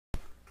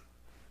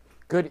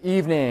Good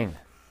evening.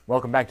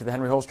 Welcome back to the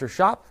Henry Holster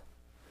Shop.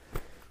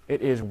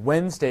 It is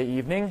Wednesday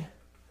evening.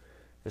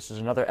 This is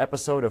another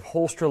episode of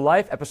Holster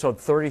Life, episode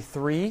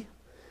 33.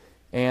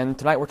 And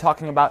tonight we're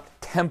talking about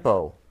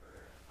tempo.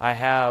 I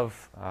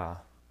have a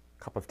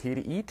cup of tea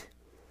to eat,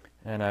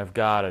 and I've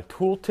got a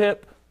tool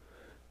tip,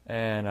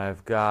 and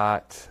I've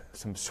got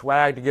some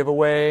swag to give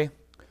away.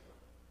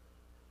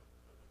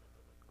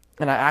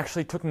 And I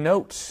actually took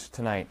notes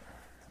tonight.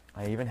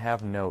 I even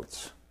have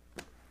notes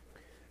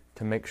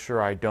to make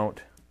sure I don't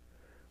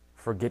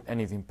forget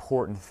any of the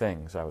important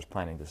things I was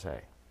planning to say.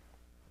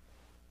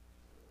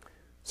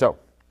 So,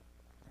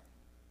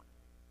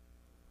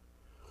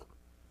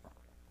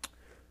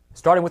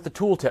 starting with the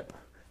tool tip.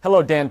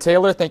 Hello, Dan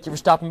Taylor. Thank you for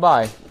stopping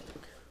by.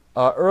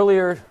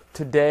 Earlier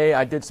today,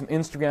 I did some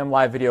Instagram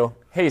live video.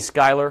 Hey,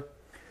 Skylar.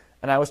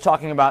 And I was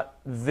talking about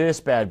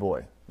this bad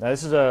boy. Now,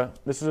 this is a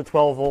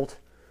 12-volt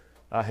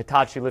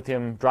Hitachi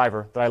lithium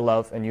driver that I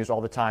love and use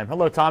all the time.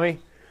 Hello, Tommy.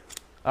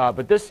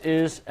 But this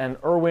is an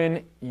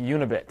Irwin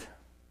Unibit.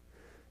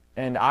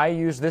 And I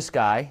use this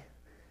guy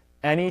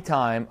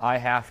anytime I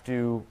have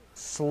to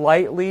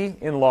slightly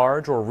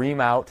enlarge or ream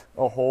out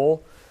a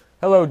hole.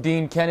 Hello,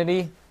 Dean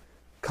Kennedy.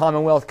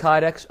 Commonwealth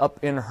Kydex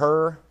up in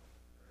her.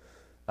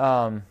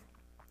 Dan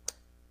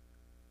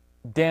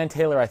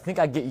Taylor, I think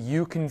I get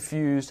you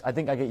confused. I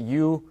think I get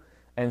you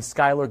and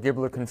Skylar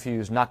Gibbler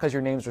confused. Not because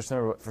your names are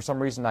similar, but for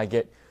some reason I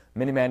get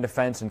Miniman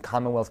Defense and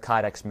Commonwealth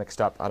Kydex mixed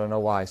up. I don't know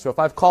why. So if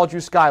I've called you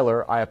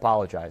Skylar, I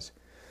apologize.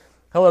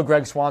 Hello,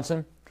 Greg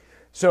Swanson.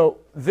 So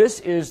this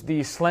is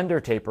the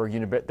slender taper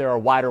Unibit. There are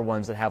wider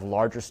ones that have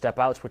larger step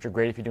outs, which are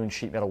great if you're doing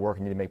sheet metal work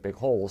and you need to make big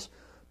holes.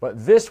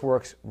 But this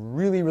works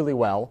really, really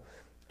well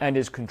and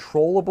is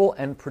controllable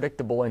and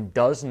predictable and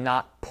does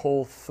not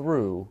pull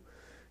through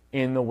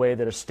in the way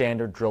that a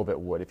standard drill bit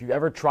would. If you've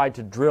ever tried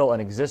to drill an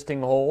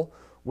existing hole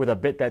with a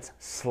bit that's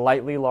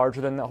slightly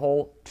larger than the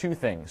hole, two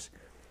things.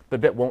 The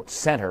bit won't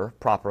center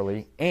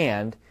properly,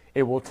 and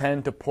it will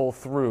tend to pull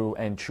through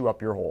and chew up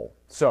your hole.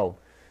 So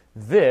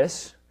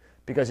this,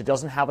 because it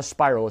doesn't have a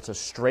spiral, it's a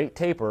straight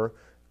taper,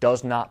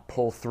 does not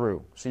pull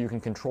through. So you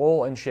can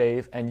control and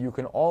shave, and you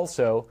can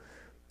also,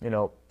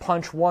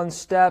 punch one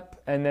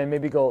step and then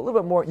maybe go a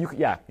little bit more. You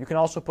can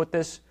also put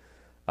this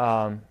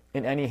in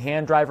any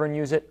hand driver and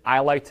use it. I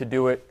like to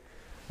do it.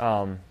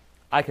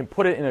 I can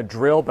put it in a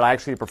drill, but I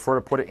actually prefer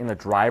to put it in a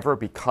driver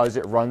because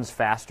it runs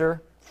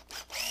faster.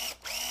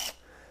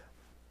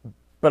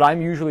 But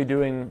I'm usually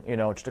doing,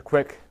 just a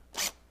quick,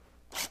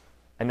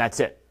 and that's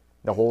it.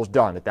 The hole's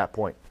done at that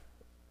point.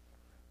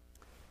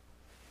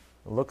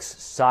 It looks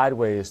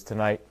sideways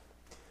tonight.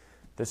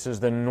 This is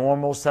the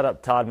normal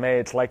setup, Todd May.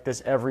 It's like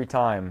this every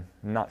time.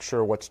 I'm not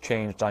sure what's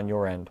changed on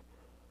your end.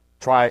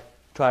 Try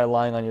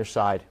lying on your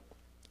side.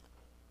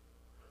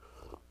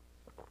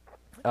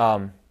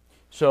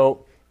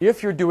 So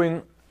if you're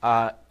doing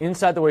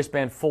inside the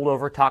waistband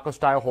fold-over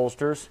taco-style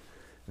holsters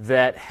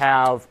that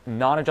have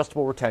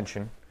non-adjustable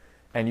retention,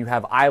 and you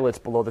have eyelets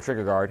below the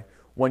trigger guard,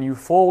 when you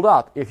fold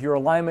up, if your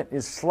alignment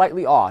is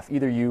slightly off,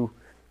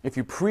 if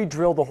you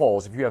pre-drill the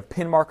holes, if you have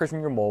pin markers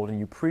in your mold and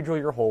you pre-drill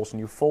your holes and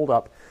you fold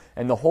up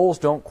and the holes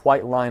don't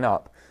quite line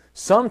up,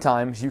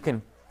 sometimes you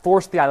can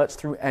force the eyelets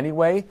through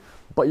anyway,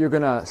 but you're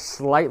going to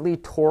slightly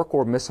torque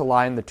or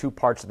misalign the two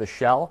parts of the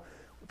shell,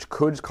 which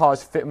could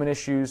cause fitment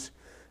issues.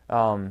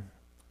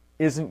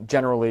 Isn't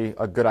generally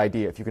a good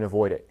idea if you can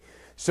avoid it.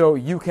 So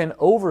you can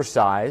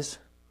oversize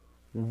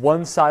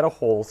one side of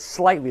hole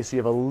slightly so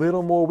you have a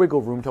little more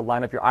wiggle room to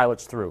line up your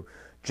eyelets through.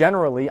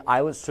 Generally,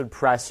 eyelets should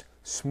press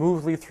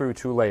smoothly through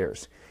two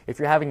layers. If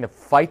you're having to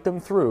fight them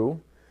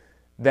through,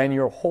 then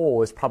your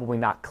hole is probably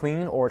not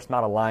clean or it's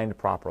not aligned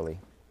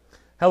properly.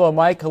 Hello,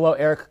 Mike. Hello,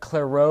 Eric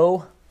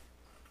Clairot.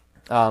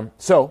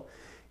 So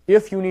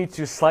if you need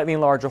to slightly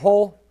enlarge a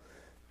hole,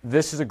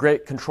 this is a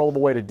great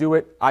controllable way to do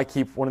it. I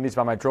keep one of these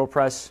by my drill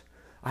press.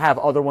 I have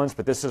other ones,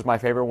 but this is my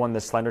favorite one, the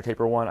slender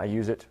taper one. I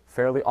use it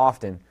fairly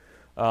often.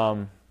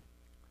 So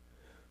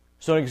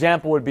an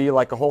example would be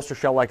like a holster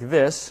shell like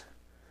this,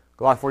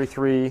 Glock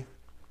 43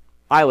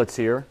 eyelets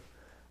here.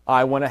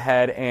 I went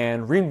ahead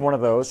and reamed one of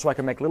those so I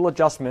can make little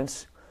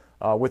adjustments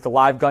with the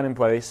live gun in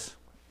place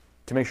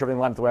to make sure everything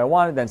lined up the way I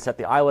wanted, then set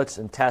the eyelets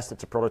and test.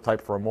 It's a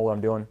prototype for a mold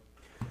I'm doing.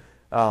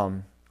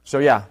 So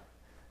yeah,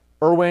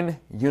 Irwin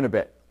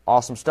Unibit.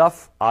 Awesome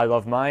stuff. I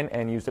love mine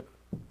and use it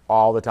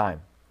all the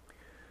time.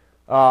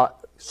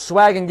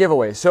 Swag and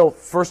giveaways. So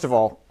first of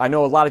all, I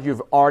know a lot of you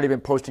have already been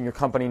posting your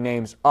company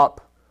names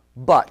up,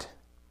 but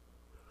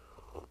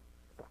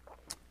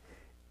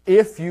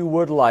if you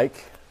would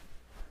like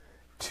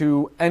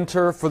to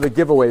enter for the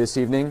giveaway this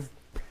evening,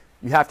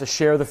 you have to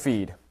share the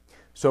feed.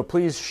 So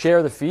please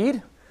share the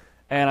feed,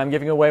 and I'm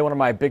giving away one of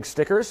my big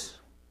stickers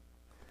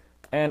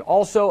and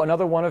also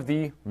another one of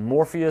the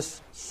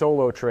Morpheus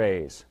Solo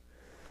trays.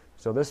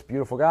 So this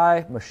beautiful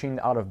guy,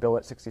 machined out of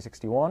billet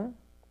 6061,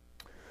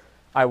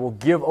 I will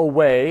give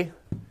away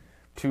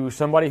to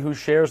somebody who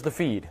shares the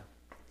feed.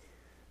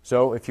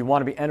 So if you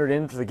want to be entered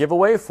into the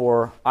giveaway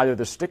for either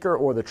the sticker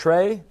or the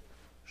tray,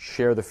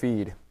 share the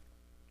feed.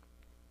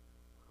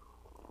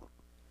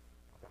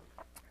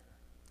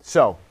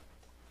 So,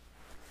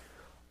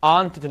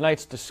 on to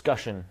tonight's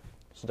discussion.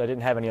 Since I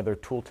didn't have any other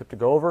tooltip to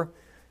go over,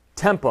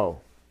 tempo.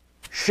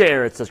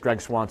 Share, it says Greg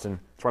Swanson.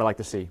 That's what I like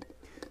to see.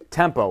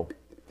 Tempo.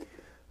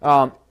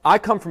 I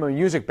come from a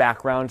music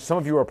background. Some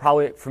of you are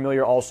probably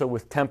familiar also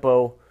with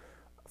tempo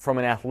from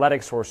an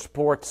athletics or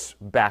sports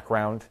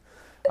background.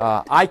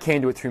 I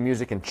came to it through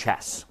music and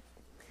chess.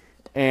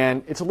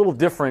 And it's a little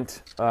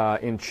different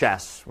in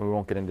chess. We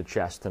won't get into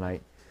chess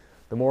tonight.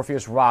 The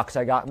Morpheus rocks.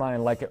 I got mine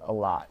and like it a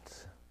lot.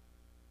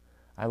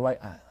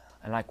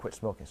 And I quit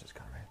smoking, says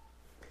Conrad.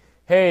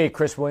 Hey,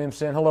 Chris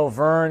Williamson. Hello,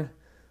 Vern.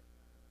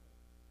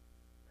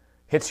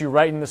 Hits you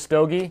right in the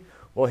stogie.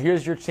 Well,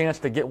 here's your chance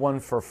to get one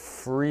for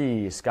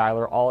free,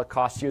 Skylar. All it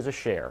costs you is a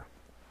share.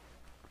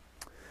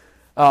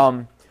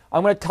 I'm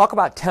going to talk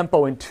about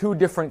tempo in two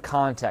different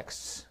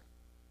contexts.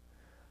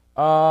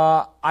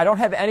 I don't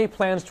have any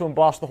plans to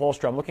emboss the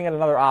holster. I'm looking at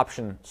another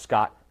option,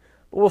 Scott.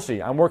 But we'll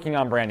see. I'm working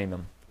on branding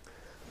them.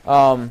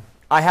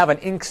 I have an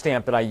ink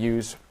stamp that I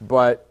use,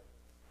 but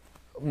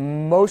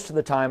most of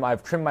the time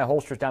I've trimmed my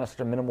holsters down to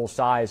such a minimal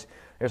size,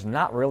 there's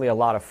not really a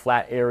lot of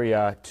flat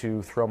area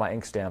to throw my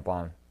ink stamp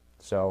on.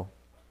 So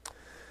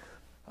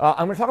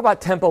I'm going to talk about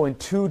tempo in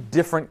two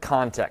different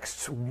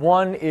contexts.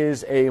 One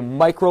is a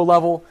micro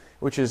level,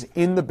 which is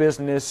in the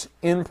business,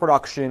 in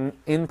production,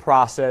 in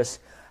process.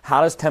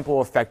 How does tempo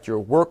affect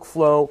your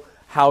workflow,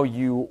 how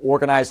you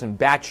organize and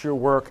batch your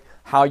work,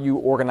 how you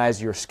organize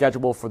your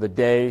schedule for the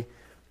day,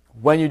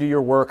 when you do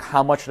your work,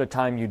 how much at a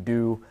time you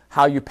do,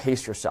 how you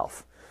pace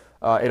yourself.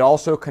 It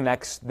also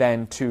connects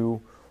then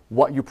to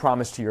what you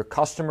promise to your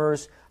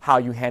customers, how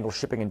you handle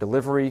shipping and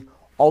delivery.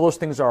 All those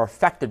things are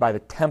affected by the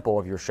tempo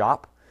of your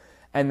shop.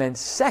 And then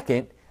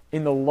second,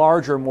 in the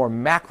larger, more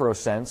macro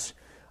sense,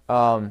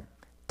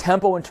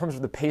 tempo in terms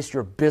of the pace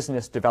your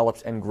business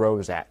develops and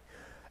grows at.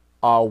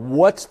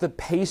 What's the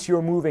pace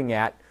you're moving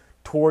at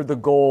toward the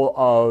goal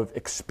of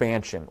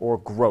expansion or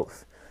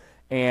growth?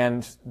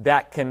 And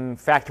that can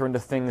factor into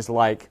things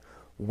like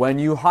when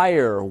you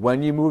hire,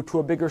 when you move to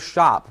a bigger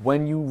shop,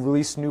 when you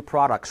release new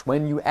products,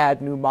 when you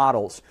add new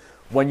models,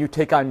 when you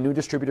take on new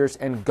distributors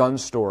and gun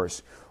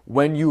stores,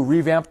 when you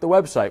revamp the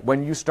website,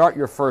 when you start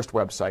your first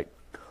website.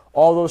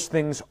 All those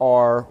things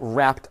are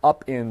wrapped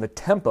up in the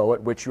tempo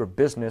at which your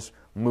business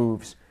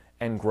moves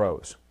and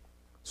grows.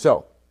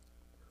 So,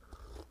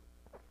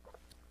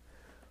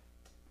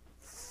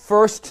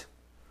 first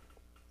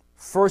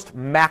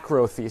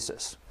macro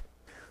thesis.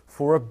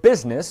 For a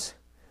business,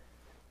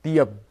 the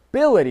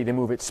ability to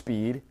move at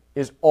speed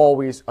is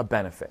always a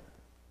benefit.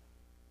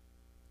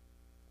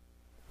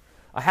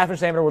 A half-inch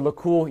diameter would look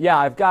cool. Yeah,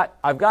 I've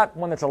got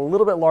one that's a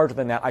little bit larger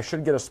than that. I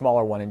should get a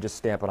smaller one and just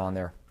stamp it on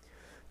there.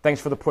 Thanks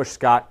for the push,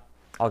 Scott.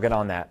 I'll get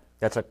on that.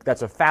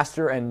 That's a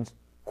faster and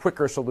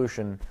quicker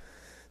solution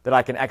that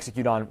I can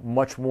execute on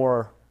much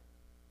more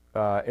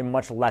in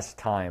much less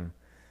time.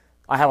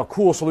 I have a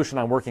cool solution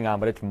I'm working on,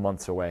 but it's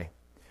months away.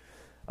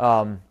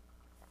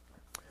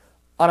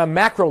 On a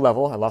macro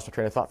level, I lost my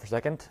train of thought for a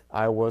second.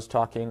 I was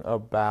talking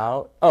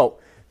about,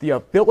 the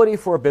ability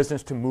for a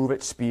business to move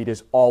at speed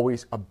is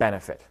always a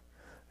benefit.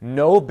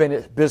 No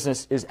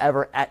business is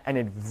ever at an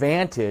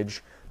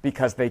advantage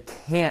because they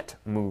can't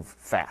move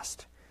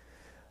fast.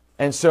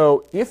 And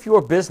so if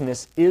your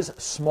business is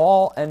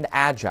small and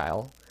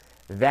agile,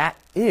 that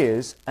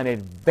is an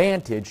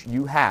advantage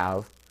you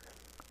have.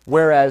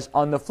 Whereas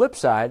on the flip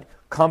side,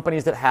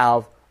 companies that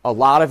have a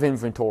lot of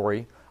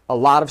inventory, a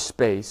lot of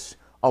space,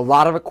 a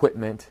lot of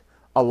equipment,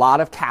 a lot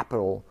of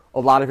capital, a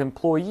lot of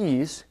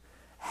employees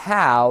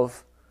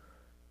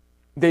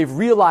they've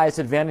realized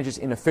advantages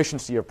in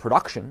efficiency of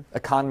production,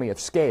 economy of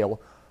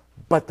scale,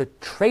 but the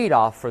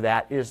trade-off for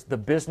that is the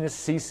business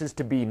ceases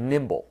to be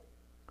nimble.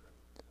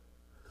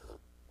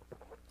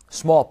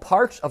 Small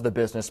parts of the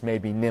business may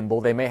be nimble.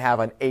 They may have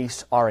an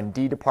ace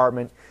R&D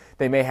department.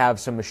 They may have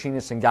some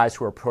machinists and guys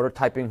who are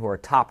prototyping, who are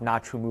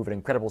top-notch, who move at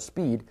incredible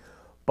speed.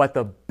 But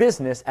the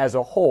business as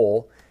a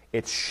whole,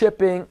 its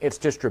shipping, its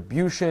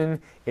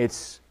distribution,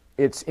 its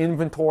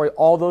inventory,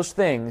 all those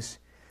things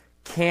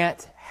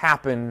can't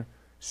happen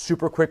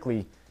super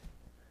quickly.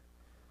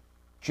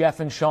 Jeff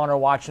and Sean are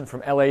watching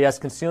from LAS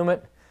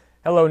Concealment.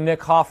 Hello,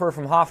 Nick Hoffer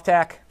from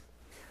Hoftac.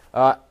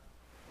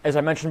 As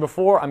I mentioned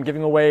before, I'm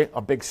giving away a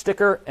big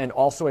sticker and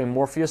also a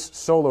Morpheus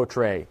solo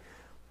tray.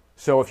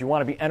 So if you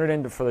want to be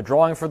entered for the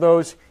drawing for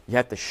those, you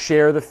have to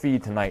share the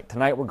feed tonight.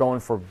 Tonight we're going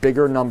for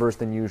bigger numbers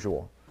than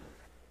usual.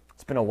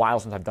 It's been a while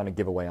since I've done a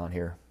giveaway on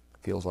here,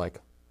 feels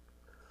like.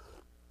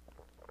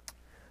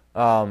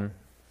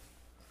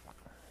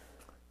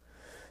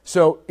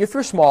 So if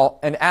you're small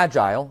and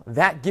agile,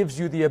 that gives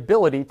you the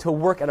ability to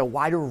work at a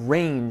wider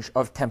range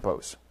of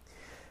tempos.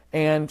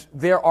 And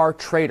there are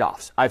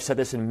trade-offs. I've said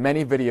this in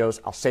many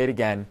videos. I'll say it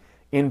again.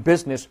 In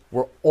business,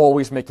 we're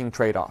always making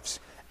trade-offs.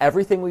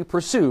 Everything we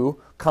pursue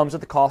comes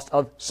at the cost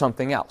of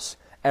something else.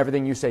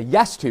 Everything you say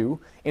yes to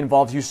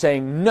involves you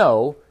saying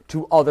no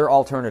to other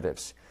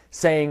alternatives.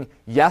 Saying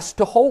yes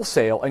to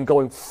wholesale and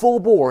going full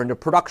bore into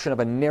production of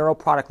a narrow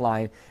product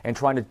line and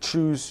trying to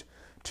choose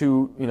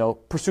to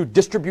pursue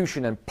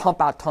distribution and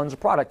pump out tons of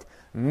product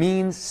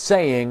means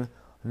saying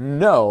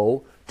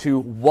no to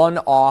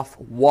one-off,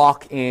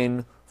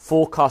 walk-in,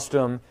 full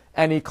custom,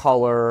 any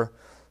color,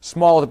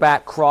 small at the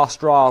back, cross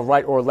draw,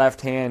 right or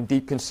left hand,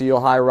 deep conceal,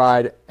 high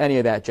ride, any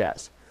of that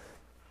jazz.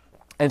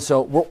 And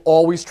so we're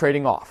always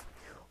trading off.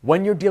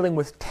 When you're dealing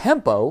with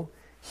tempo,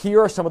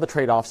 here are some of the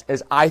trade-offs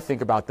as I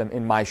think about them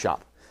in my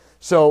shop.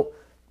 So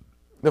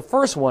the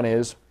first one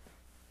is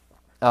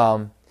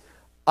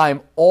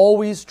I'm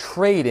always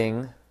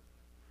trading,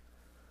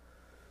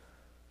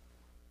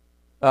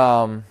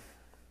 well,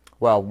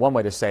 one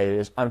way to say it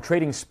is I'm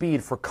trading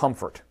speed for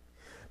comfort,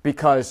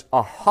 because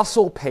a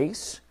hustle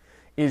pace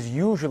is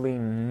usually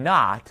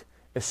not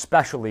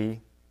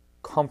especially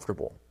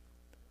comfortable.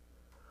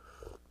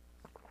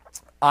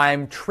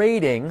 I'm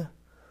trading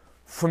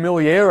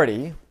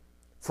familiarity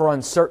for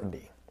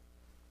uncertainty.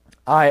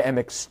 I am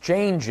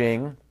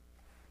exchanging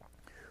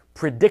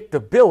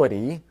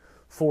predictability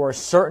for a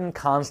certain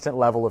constant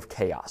level of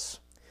chaos.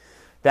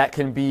 That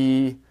can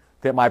be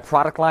that my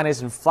product line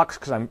is in flux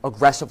because I'm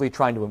aggressively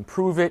trying to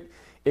improve it.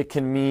 It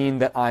can mean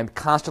that I'm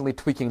constantly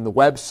tweaking the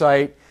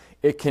website.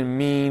 It can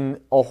mean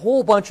a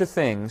whole bunch of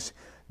things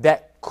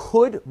that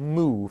could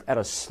move at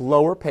a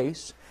slower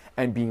pace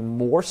and be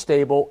more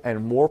stable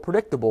and more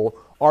predictable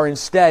are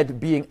instead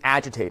being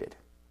agitated.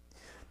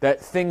 That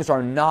things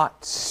are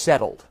not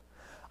settled.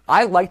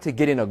 I like to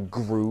get in a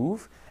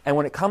groove, and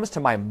when it comes to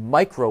my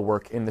micro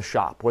work in the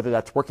shop, whether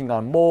that's working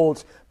on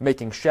molds,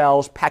 making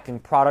shells, packing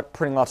product,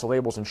 printing lots of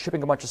labels, and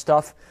shipping a bunch of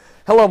stuff,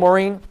 hello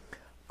Maureen,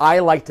 I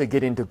like to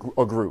get into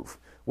a groove,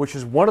 which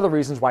is one of the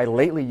reasons why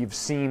lately you've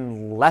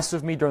seen less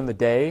of me during the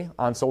day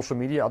on social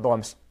media, although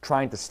I'm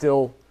trying to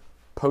still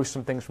post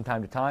some things from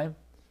time to time.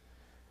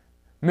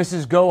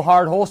 Mrs. Go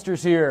Hard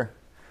Holsters here.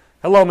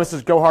 Hello,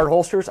 Mrs. Go Hard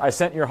Holsters. I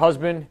sent your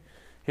husband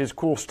his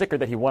cool sticker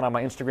that he won on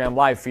my Instagram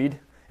live feed.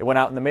 It went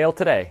out in the mail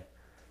today.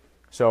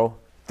 So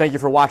thank you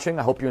for watching.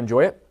 I hope you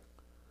enjoy it.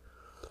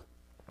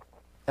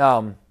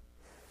 I'm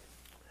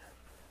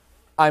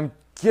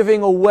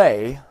giving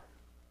away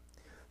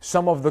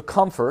some of the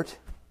comfort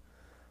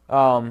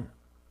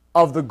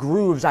of the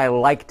grooves I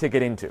like to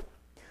get into.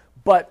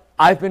 But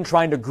I've been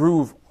trying to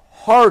groove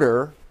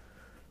harder,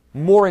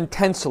 more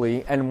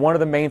intensely, and one of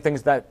the main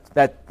things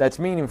that's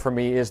meaning for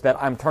me is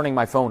that I'm turning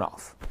my phone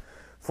off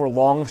for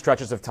long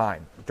stretches of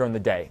time during the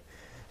day.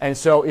 And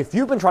so if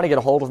you've been trying to get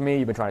a hold of me,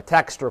 you've been trying to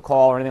text or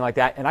call or anything like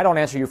that, and I don't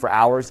answer you for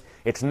hours,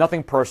 it's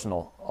nothing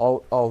personal,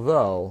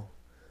 although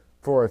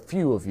for a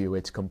few of you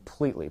it's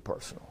completely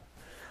personal.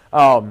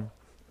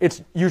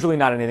 It's usually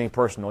not anything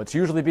personal. It's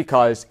usually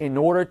because in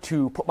order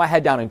to put my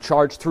head down and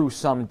charge through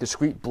some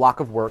discrete block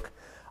of work,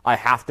 I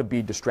have to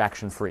be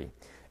distraction-free.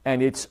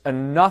 And it's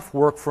enough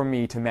work for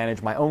me to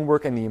manage my own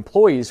work and the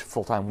employees'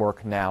 full-time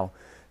work now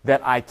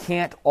that I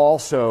can't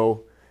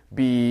also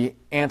be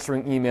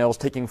answering emails,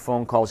 taking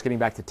phone calls, getting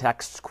back to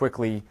texts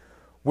quickly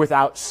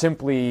without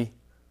simply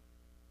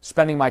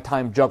spending my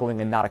time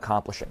juggling and not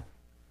accomplishing.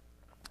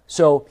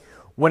 So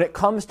when it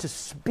comes to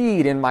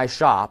speed in my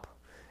shop,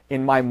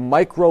 in my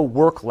micro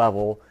work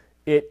level,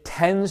 it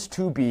tends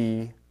to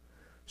be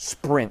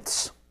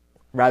sprints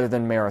rather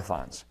than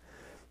marathons.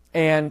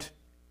 And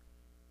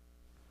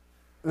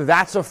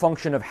that's a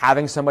function of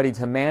having somebody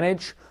to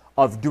manage,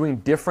 of doing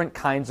different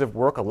kinds of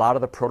work. A lot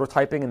of the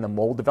prototyping and the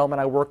mold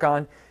development I work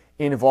on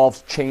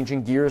involves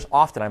changing gears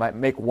often. I might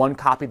make one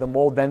copy of the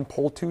mold, then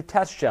pull 2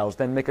 test shells,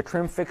 then make a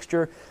trim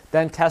fixture,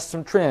 then test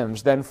some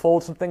trims, then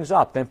fold some things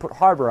up, then put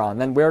hardware on,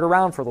 then wear it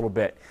around for a little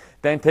bit,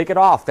 then take it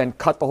off, then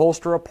cut the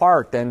holster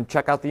apart, then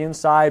check out the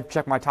inside,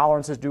 check my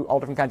tolerances, do all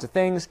different kinds of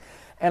things,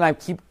 and I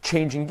keep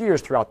changing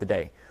gears throughout the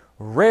day.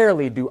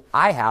 Rarely do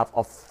I have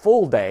a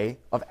full day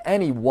of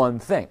any one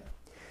thing.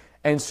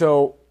 And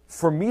so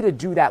for me to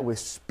do that with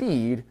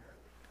speed,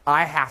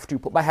 I have to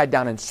put my head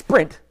down and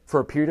sprint for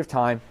a period of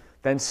time,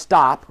 then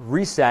stop,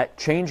 reset,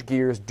 change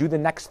gears, do the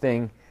next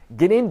thing,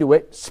 get into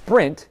it,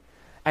 sprint,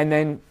 and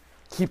then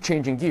keep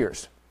changing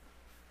gears.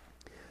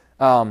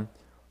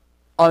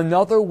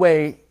 Another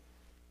way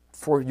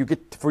for you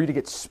to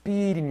get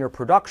speed in your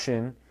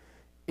production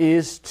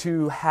is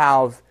to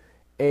have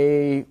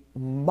a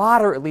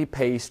moderately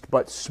paced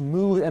but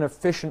smooth and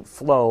efficient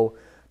flow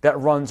that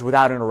runs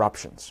without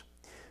interruptions.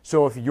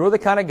 So if you're the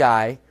kind of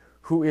guy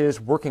who is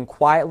working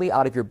quietly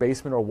out of your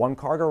basement or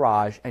one-car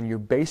garage and you're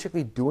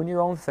basically doing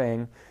your own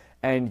thing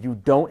and you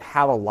don't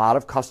have a lot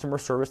of customer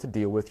service to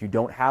deal with, you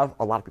don't have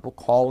a lot of people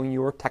calling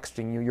you or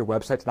texting you, your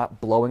website's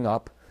not blowing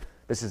up,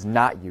 this is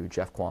not you,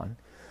 Jeff Kwan.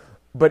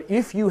 But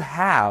if you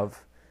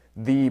have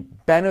the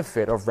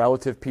benefit of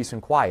relative peace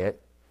and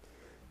quiet,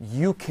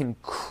 you can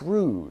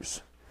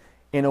cruise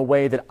in a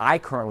way that I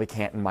currently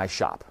can't in my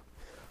shop.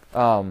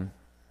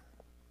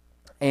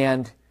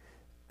 And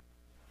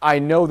I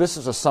know this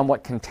is a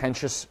somewhat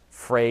contentious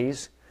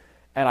phrase,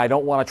 and I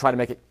don't want to try to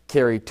make it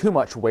carry too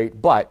much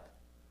weight, but,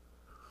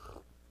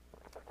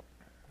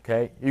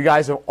 okay, you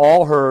guys have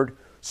all heard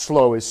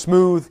slow is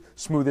smooth,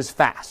 smooth is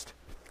fast.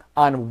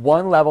 On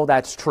one level,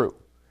 that's true.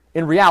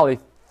 In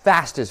reality,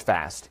 fast is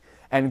fast,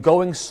 and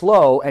going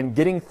slow and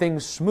getting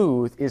things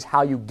smooth is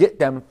how you get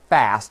them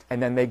fast,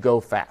 and then they go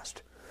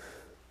fast.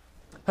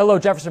 Hello,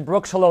 Jefferson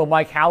Brooks. Hello,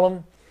 Mike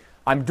Hallam.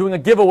 I'm doing a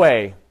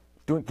giveaway,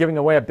 giving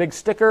away a big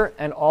sticker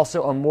and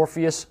also a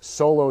Morpheus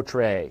solo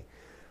tray.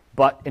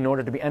 But in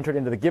order to be entered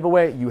into the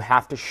giveaway, you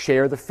have to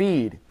share the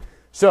feed.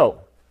 So,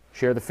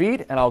 share the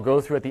feed, and I'll go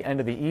through at the end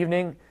of the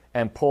evening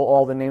and pull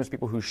all the names of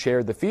people who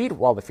shared the feed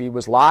while the feed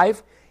was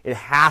live. It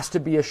has to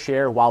be a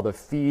share while the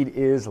feed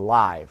is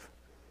live.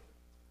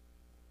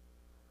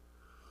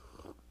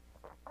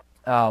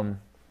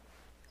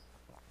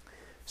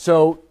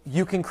 So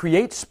you can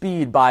create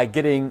speed by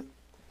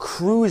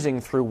cruising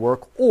through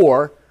work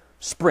or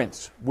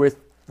sprints with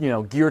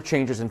gear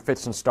changes and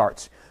fits and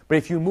starts. But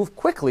if you move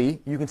quickly,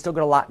 you can still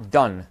get a lot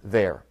done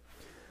there.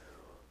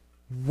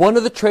 One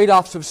of the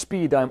trade-offs of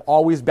speed that I'm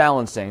always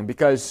balancing,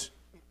 because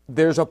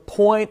there's a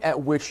point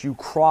at which you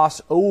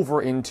cross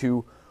over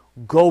into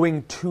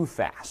going too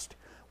fast.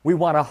 We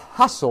want to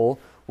hustle,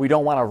 we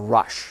don't want to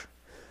rush.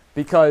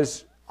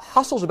 Because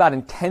hustle is about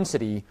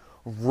intensity,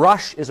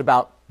 rush is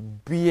about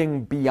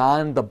being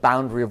beyond the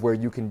boundary of where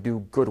you can do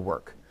good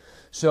work.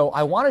 So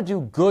I want to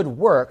do good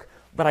work,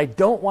 but I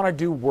don't want to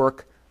do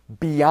work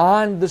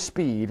beyond the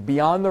speed,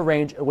 beyond the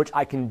range at which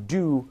I can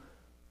do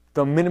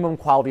the minimum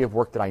quality of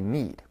work that I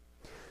need.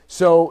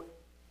 So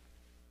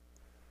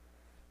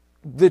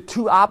the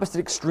two opposite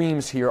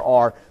extremes here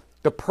are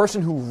the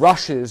person who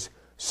rushes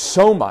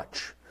so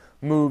much,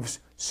 moves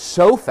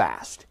so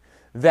fast,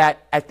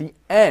 that at the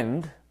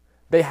end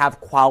they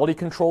have quality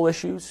control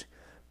issues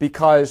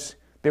because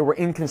there were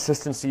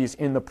inconsistencies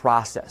in the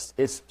process.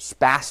 It's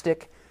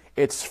spastic,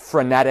 it's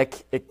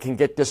frenetic, it can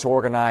get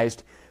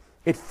disorganized.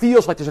 It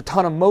feels like there's a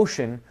ton of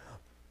motion,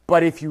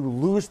 but if you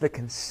lose the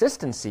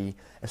consistency,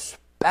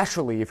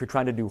 especially if you're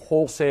trying to do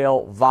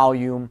wholesale,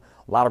 volume,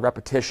 a lot of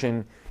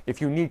repetition,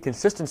 if you need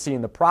consistency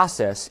in the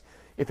process,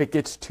 if it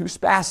gets too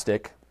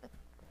spastic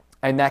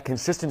and that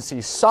consistency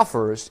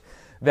suffers,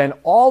 then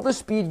all the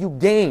speed you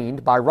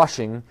gained by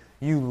rushing,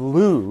 you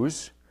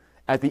lose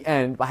at the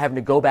end by having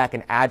to go back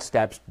and add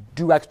steps,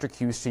 do extra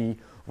QC,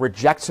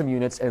 reject some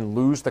units and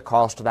lose the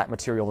cost of that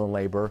material and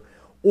labor,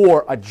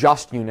 or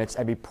adjust units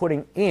and be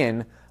putting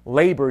in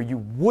labor you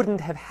wouldn't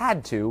have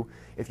had to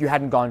if you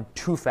hadn't gone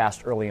too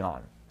fast early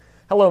on.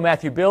 Hello,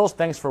 Matthew Bills.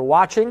 Thanks for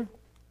watching.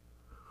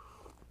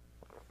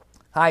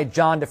 Hi,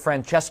 John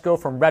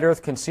DeFrancesco from Red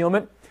Earth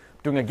Concealment.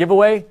 Doing a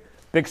giveaway,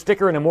 big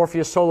sticker and a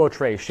Morpheus solo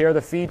tray. Share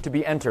the feed to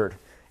be entered.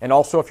 And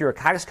also, if you're a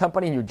Cactus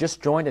company and you just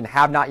joined and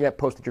have not yet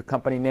posted your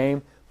company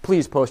name,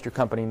 please post your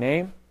company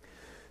name.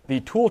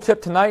 The tool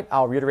tip tonight,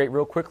 I'll reiterate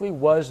real quickly,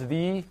 was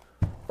the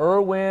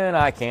Irwin,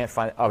 I can't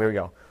find it. Oh, here we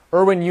go.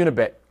 Irwin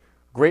Unibit.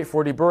 Great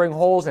for deburring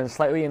holes and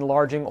slightly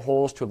enlarging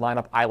holes to line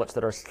up eyelets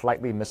that are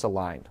slightly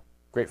misaligned.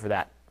 Great for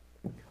that.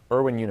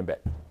 Irwin Unibit.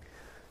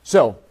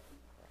 So,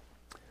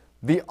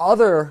 the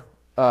other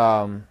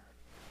way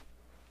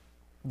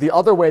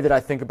that I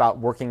think about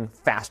working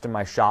fast in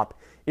my shop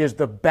is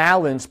the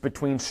balance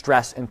between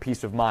stress and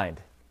peace of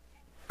mind.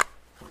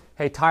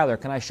 Hey, Tyler,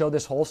 can I show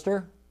this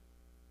holster?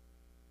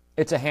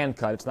 It's a hand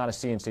cut. It's not a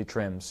CNC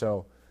trim,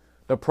 so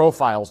the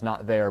profile's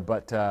not there,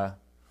 but the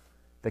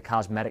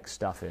cosmetic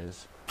stuff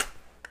is.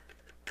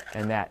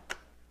 And that,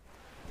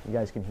 you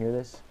guys can hear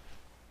this?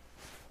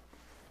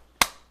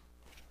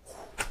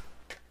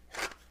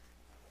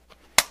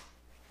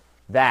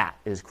 That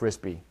is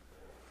crispy.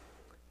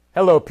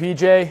 Hello,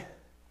 PJ.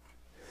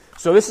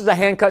 So this is a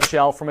hand-cut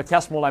shell from a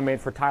test mold I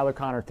made for Tyler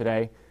Connor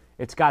today.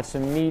 It's got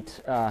some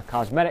neat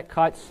cosmetic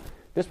cuts.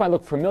 This might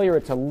look familiar.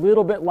 It's a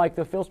little bit like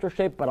the Filster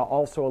shape, but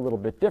also a little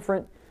bit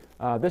different.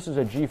 This is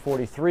a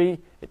G43.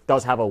 It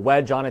does have a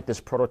wedge on it. This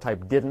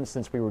prototype didn't,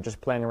 since we were just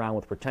playing around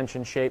with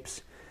retention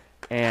shapes.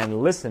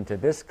 And listen to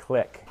this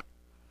click.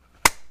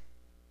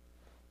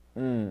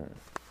 One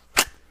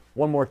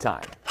more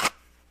time.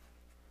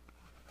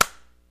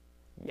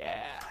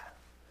 Yeah,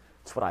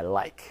 that's what I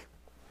like.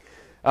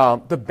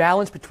 The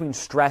balance between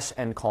stress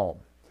and calm.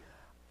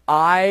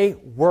 I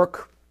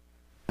work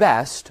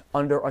best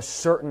under a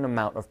certain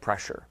amount of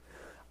pressure.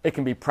 It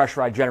can be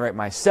pressure I generate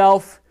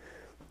myself.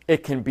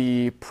 It can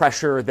be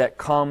pressure that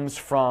comes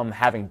from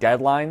having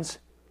deadlines.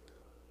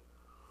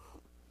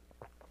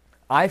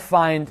 I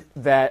find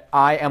that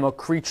I am a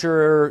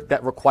creature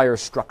that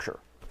requires structure.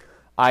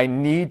 I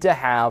need to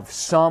have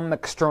some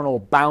external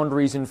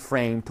boundaries and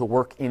frame to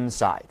work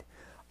inside.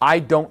 I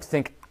don't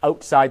think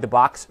outside the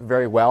box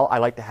very well. I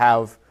like to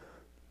have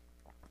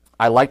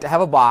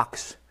a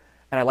box,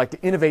 and I like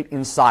to innovate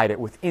inside it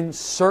within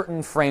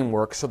certain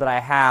frameworks so that I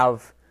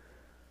have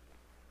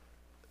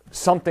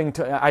something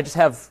to, I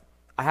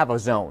have a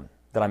zone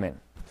that I'm in.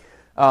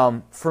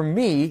 For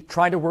me,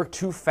 trying to work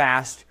too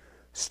fast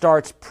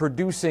starts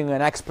producing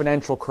an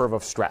exponential curve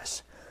of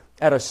stress.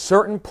 At a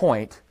certain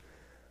point,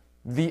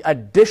 the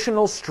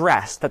additional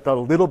stress that the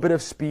little bit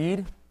of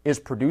speed is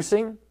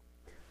producing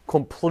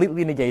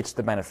completely negates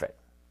the benefit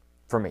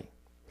for me.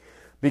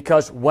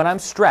 Because when I'm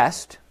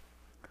stressed,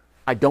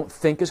 I don't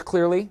think as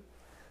clearly,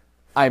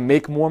 I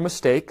make more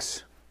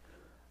mistakes,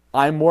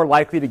 I'm more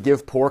likely to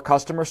give poor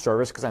customer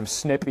service because I'm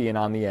snippy and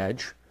on the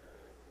edge.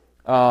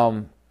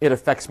 It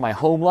affects my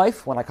home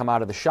life when I come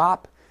out of the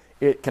shop.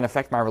 It can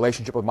affect my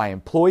relationship with my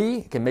employee.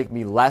 It can make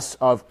me less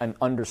of an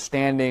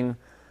understanding,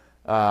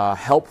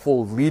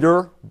 helpful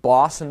leader,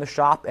 boss in the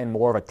shop, and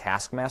more of a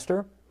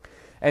taskmaster.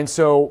 And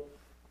so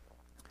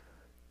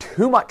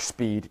too much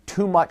speed,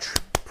 too much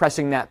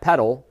pressing that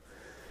pedal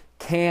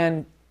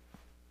can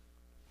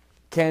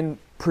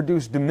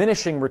produce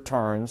diminishing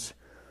returns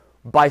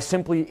by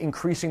simply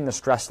increasing the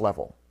stress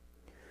level.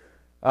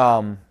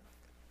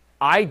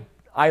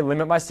 I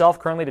limit myself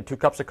currently to 2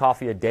 cups of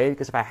coffee a day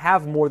because if I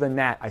have more than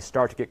that, I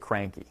start to get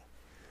cranky.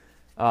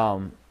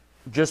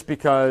 Just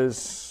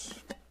because,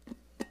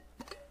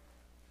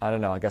 I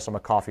don't know, I guess I'm a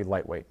coffee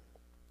lightweight.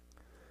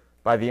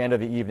 By the end of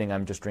the evening,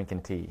 I'm just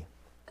drinking tea.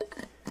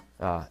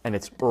 And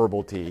it's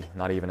herbal tea,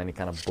 not even any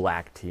kind of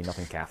black tea,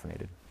 nothing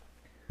caffeinated.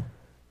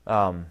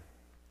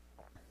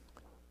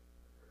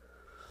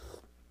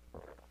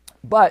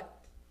 But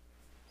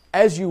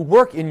as you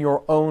work in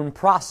your own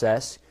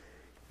process,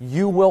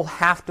 you will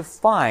have to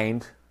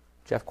find,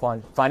 Jeff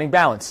Kwan, finding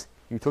balance.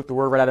 You took the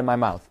word right out of my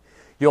mouth.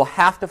 You'll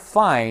have to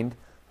find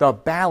the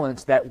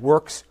balance that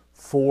works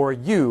for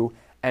you,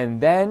 and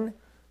then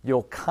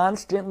you'll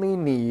constantly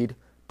need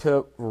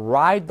to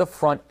ride the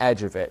front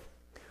edge of it.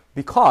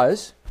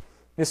 Because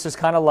this is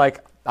kind of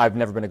like, I've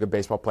never been a good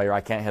baseball player.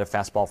 I can't hit a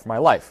fastball for my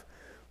life.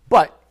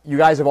 But you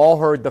guys have all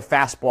heard the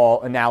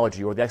fastball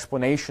analogy or the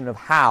explanation of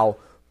how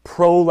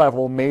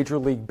pro-level major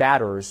league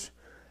batters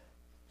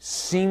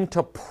seem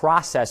to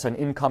process an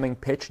incoming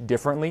pitch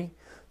differently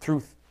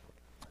through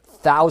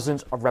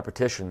thousands of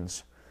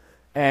repetitions.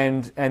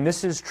 And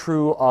this is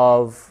true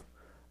of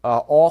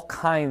all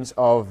kinds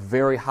of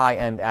very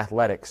high-end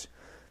athletics,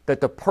 that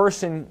the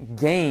person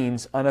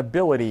gains an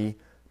ability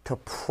to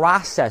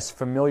process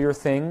familiar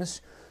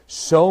things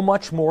so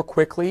much more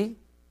quickly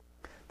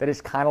that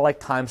it's kind of like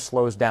time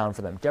slows down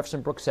for them.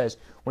 Jefferson Brooks says,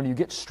 when you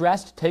get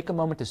stressed, take a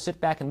moment to sit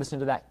back and listen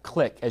to that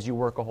click as you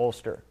work a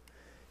holster.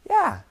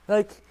 Yeah,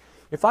 like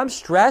if I'm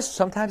stressed,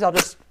 sometimes I'll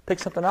just pick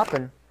something up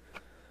and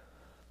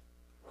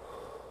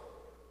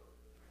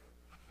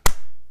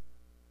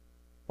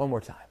one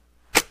more time.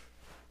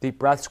 Deep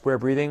breath, square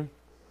breathing.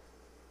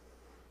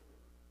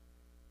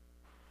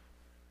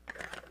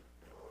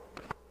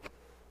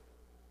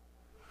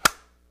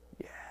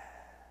 Yeah.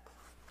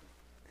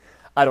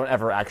 I don't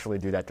ever actually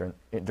do that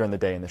during the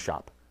day in the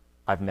shop.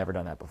 I've never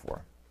done that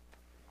before.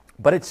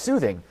 But it's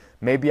soothing.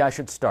 Maybe I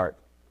should start.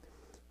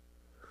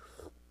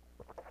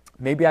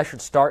 Maybe I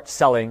should start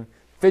selling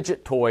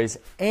fidget toys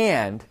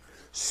and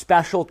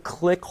special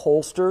click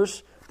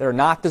holsters that are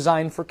not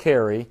designed for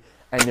carry,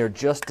 and they're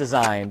just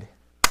designed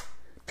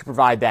to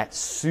provide that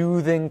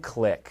soothing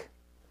click.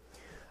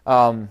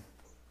 But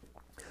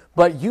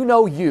you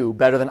know you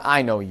better than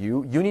I know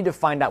you. You need to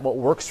find out what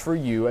works for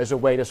you as a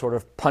way to sort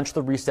of punch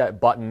the reset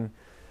button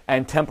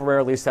and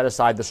temporarily set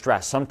aside the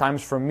stress.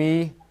 Sometimes for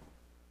me,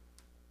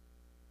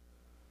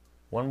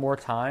 one more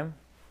time,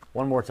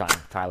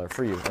 Tyler,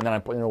 for you, and then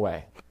I'm putting it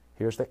away.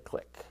 Here's the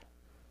click.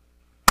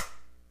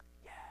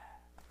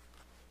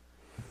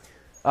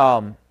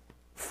 Yeah.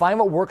 Find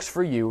what works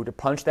for you to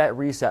punch that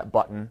reset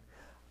button.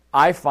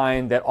 I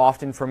find that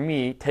often for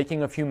me,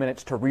 taking a few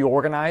minutes to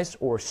reorganize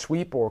or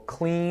sweep or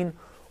clean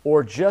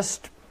or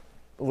just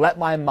let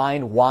my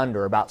mind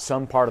wander about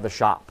some part of the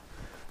shop.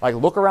 Like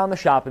look around the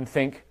shop and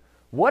think,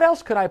 what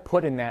else could I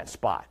put in that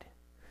spot?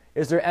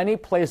 Is there any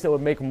place that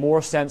would make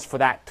more sense for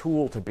that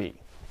tool to be?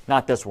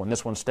 Not this one.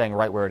 This one's staying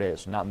right where it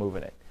is, not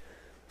moving it.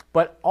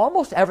 But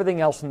almost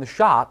everything else in the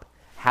shop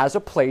has a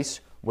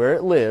place where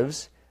it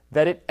lives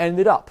that it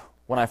ended up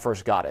when I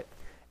first got it.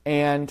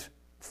 And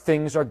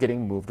things are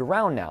getting moved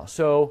around now.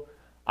 So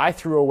I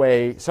threw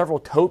away several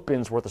tote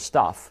bins worth of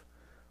stuff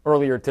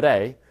earlier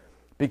today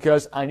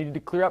because I needed to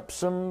clear up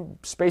some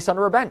space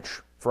under a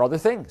bench for other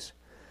things.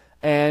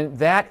 And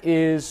that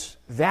is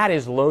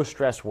low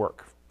stress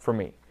work for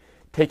me.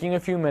 Taking a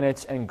few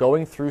minutes and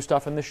going through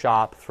stuff in the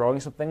shop, throwing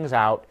some things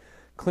out,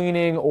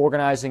 cleaning,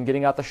 organizing,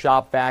 getting out the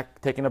shop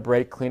vac, taking a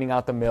break, cleaning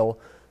out the mill.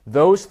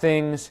 Those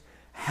things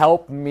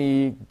help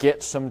me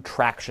get some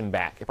traction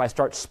back. If I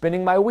start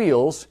spinning my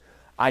wheels,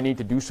 I need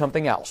to do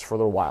something else for a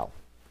little while.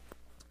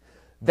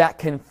 That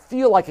can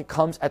feel like it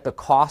comes at the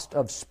cost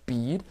of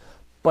speed,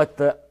 but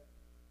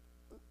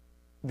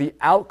the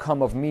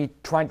outcome of me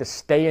trying to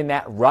stay in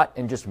that rut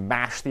and just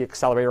mash the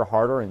accelerator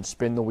harder and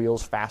spin the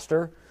wheels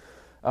faster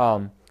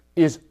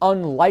is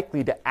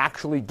unlikely to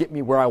actually get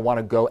me where I want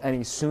to go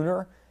any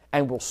sooner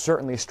and will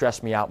certainly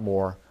stress me out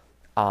more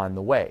on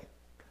the way.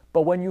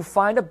 But when you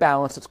find a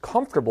balance that's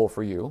comfortable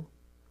for you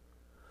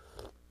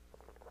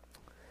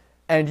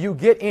and you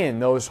get in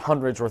those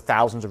hundreds or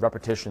thousands of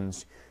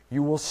repetitions,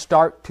 you will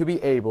start to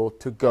be able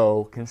to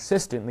go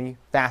consistently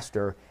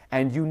faster,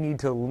 and you need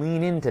to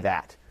lean into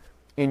that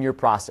in your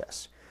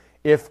process.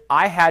 If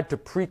I had to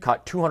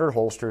pre-cut 200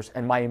 holsters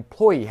and my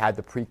employee had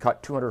to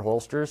pre-cut 200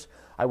 holsters,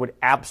 I would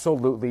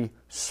absolutely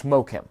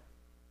smoke him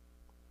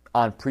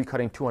on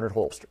pre-cutting 200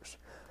 holsters.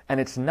 And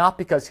it's not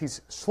because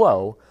he's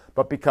slow,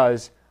 but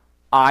because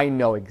I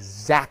know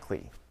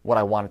exactly what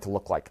I want it to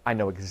look like. I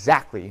know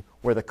exactly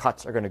where the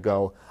cuts are going to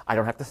go. I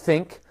don't have to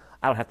think.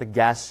 I don't have to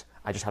guess.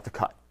 I just have to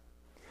cut.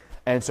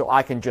 And so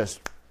I can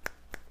just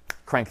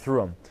crank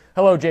through them.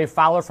 Hello, Jay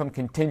Fowler from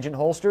Contingent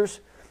Holsters.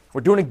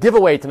 We're doing a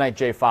giveaway tonight,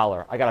 Jay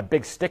Fowler. I got a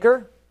big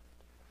sticker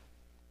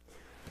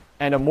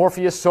and a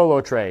Morpheus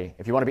solo tray.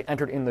 If you want to be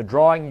entered in the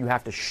drawing, you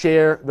have to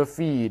share the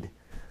feed.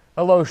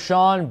 Hello,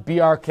 Sean,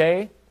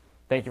 BRK.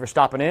 Thank you for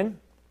stopping in.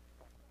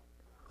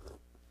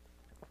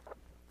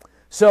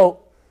 So,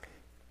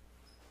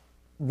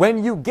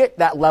 when you get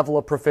that level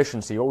of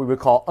proficiency, what we would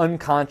call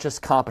unconscious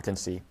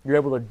competency, you're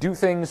able to do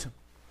things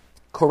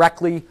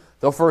correctly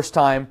the first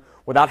time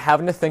without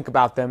having to think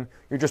about them.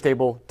 You're just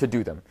able to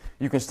do them.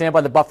 You can stand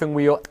by the buffing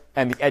wheel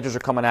and the edges are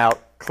coming out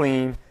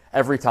clean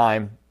every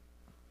time.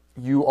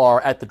 You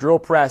are at the drill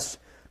press,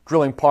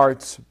 drilling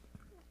parts,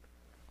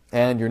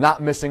 and you're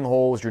not missing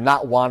holes, you're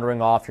not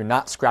wandering off, you're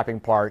not scrapping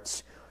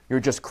parts, you're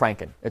just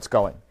cranking. It's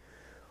going.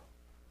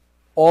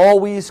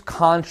 Always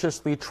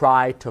consciously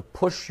try to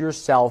push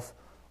yourself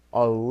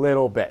a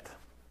little bit.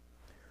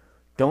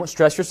 Don't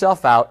stress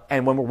yourself out,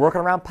 and when we're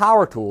working around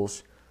power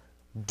tools,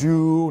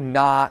 do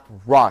not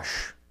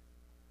rush.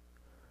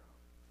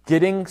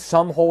 Getting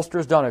some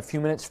holsters done a few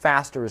minutes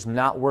faster is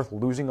not worth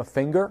losing a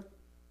finger.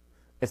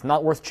 It's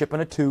not worth chipping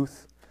a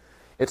tooth.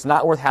 It's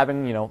not worth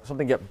having,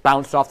 something get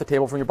bounced off the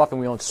table from your buffing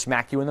wheel and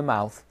smack you in the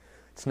mouth.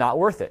 It's not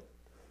worth it.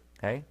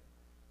 Okay?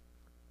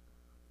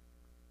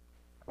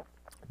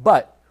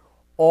 But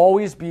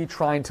always be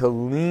trying to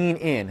lean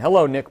in.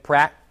 Hello, Nick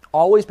Pratt.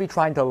 Always be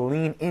trying to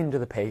lean into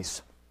the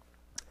pace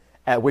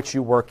at which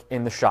you work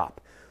in the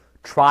shop.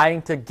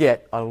 Trying to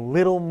get a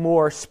little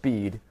more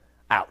speed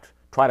out.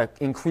 Try to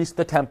increase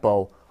the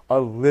tempo a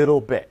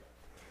little bit.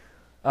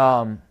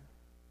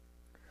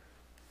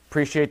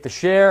 Appreciate the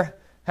share.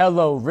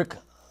 Hello, Rick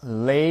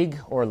Leg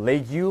or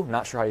Legu.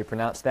 Not sure how you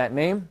pronounce that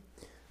name.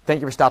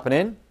 Thank you for stopping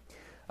in.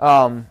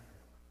 I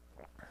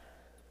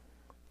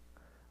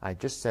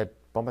just said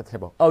bump at the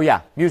tempo. Oh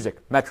yeah,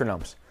 music,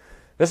 metronomes.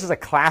 This is a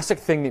classic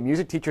thing that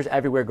music teachers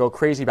everywhere go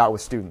crazy about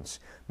with students.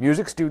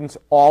 Music students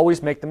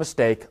always make the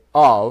mistake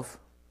of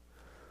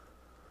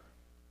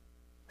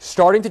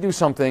starting to do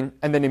something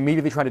and then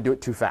immediately trying to do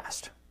it too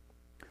fast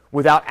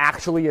without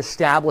actually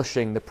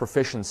establishing the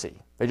proficiency.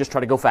 They just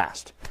try to go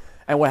fast.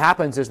 And what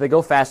happens is they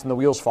go fast and the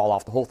wheels fall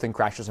off. The whole thing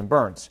crashes and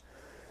burns.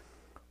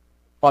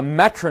 A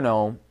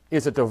metronome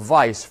is a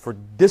device for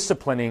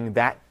disciplining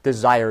that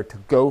desire to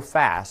go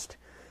fast.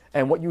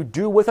 And what you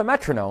do with a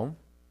metronome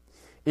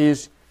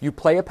is you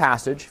play a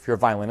passage. If you're a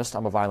violinist,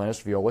 I'm a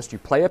violinist, violist. You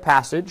play a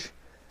passage.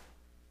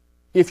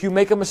 If you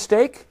make a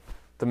mistake,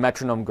 the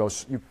metronome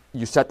goes,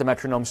 you set the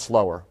metronome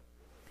slower.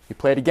 You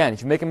play it again.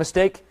 If you make a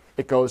mistake,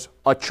 it goes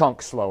a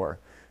chunk slower.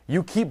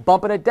 You keep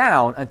bumping it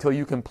down until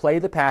you can play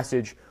the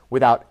passage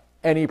without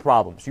any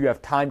problems. You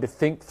have time to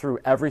think through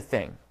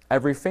everything.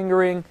 Every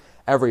fingering,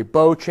 every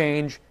bow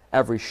change,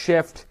 every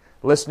shift,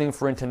 listening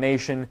for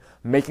intonation,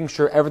 making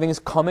sure everything is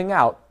coming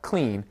out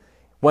clean.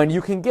 When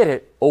you can get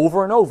it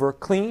over and over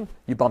clean,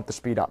 you bump the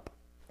speed up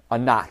a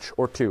notch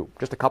or two,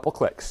 just a couple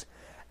clicks,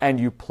 and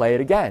you play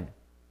it again.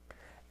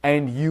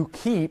 And you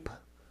keep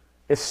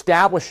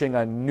establishing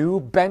a new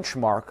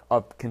benchmark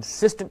of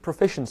consistent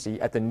proficiency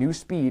at the new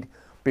speed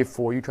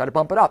before you try to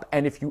bump it up.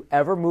 And if you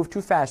ever move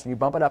too fast and you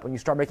bump it up and you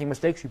start making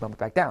mistakes, you bump it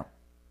back down.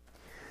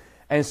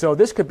 And so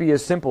this could be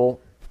as simple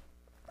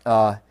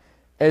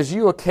as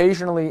you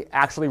occasionally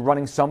actually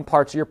running some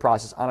parts of your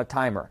process on a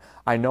timer.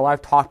 I know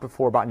I've talked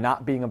before about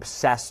not being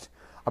obsessed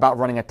about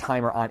running a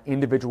timer on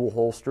individual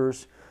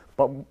holsters,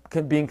 but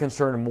being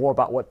concerned more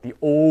about what the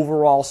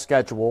overall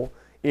schedule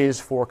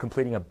is for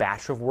completing a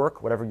batch of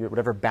work,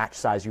 whatever batch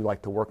size you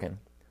like to work in.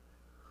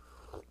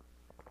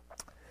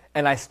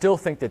 And I still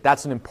think that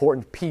that's an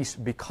important piece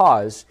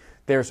because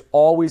there's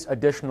always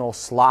additional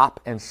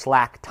slop and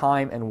slack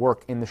time and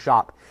work in the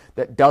shop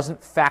that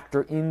doesn't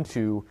factor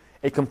into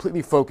a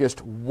completely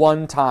focused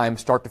one-time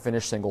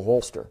start-to-finish single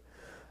holster.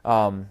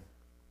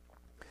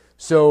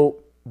 So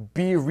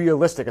be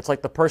realistic. It's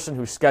like the person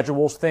who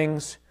schedules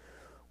things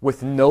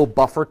with no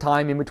buffer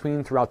time in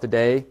between throughout the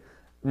day,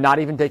 not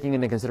even taking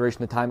into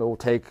consideration the time it will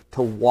take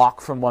to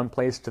walk from one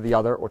place to the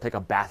other or take a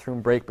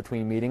bathroom break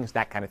between meetings,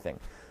 that kind of thing.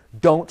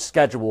 Don't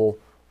schedule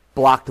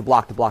block to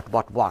block to block to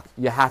block to block.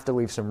 You have to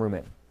leave some room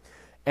in.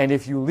 And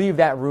if you leave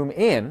that room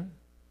in,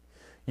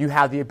 you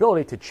have the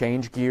ability to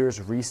change gears,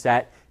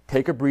 reset,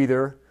 take a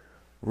breather,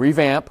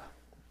 revamp,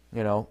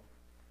 and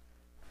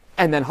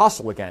then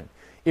hustle again.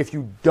 If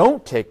you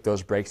don't take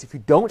those breaks, if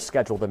you don't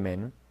schedule them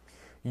in,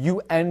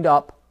 you end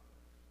up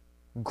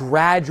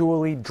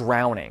gradually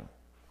drowning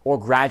or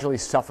gradually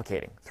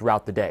suffocating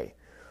throughout the day.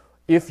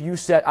 If you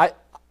set,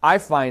 I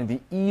find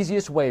the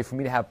easiest way for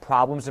me to have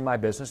problems in my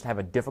business, to have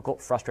a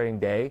difficult, frustrating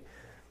day,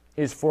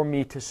 is for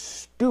me to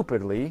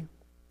stupidly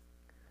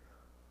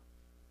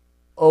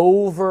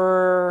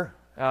overcommit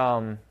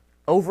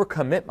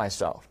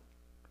myself.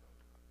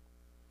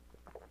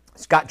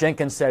 Scott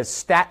Jenkins says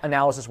stat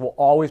analysis will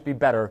always be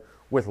better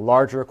with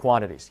larger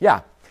quantities.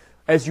 Yeah,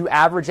 as you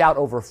average out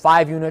over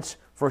 5 units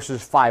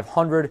versus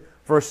 500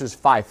 versus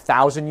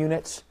 5,000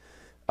 units,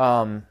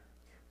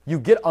 you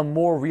get a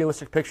more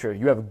realistic picture.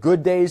 You have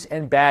good days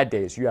and bad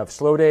days. You have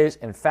slow days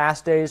and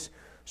fast days.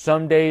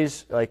 Some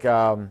days, like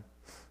I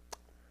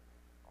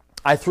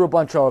threw a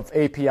bunch of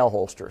APL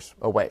holsters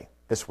away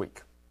this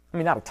week. I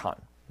mean, not a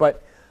ton,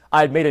 but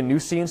I had made a new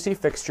CNC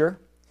fixture.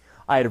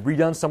 I had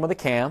redone some of the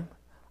cam.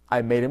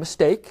 I made a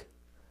mistake.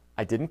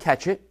 I didn't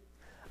catch it.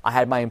 I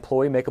had my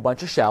employee make a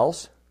bunch of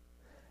shells,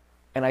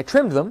 and I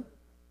trimmed them,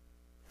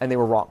 and they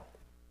were wrong.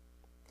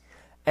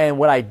 And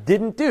what I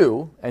didn't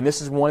do, and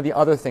this is one of the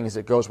other things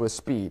that goes with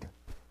speed,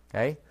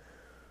 okay?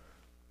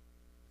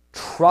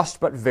 Trust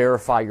but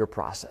verify your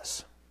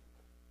process.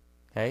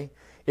 Okay?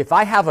 If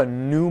I have a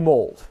new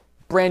mold,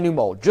 brand new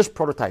mold, just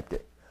prototyped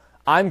it,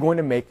 I'm going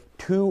to make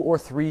 2 or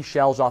 3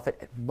 shells off it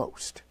at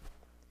most.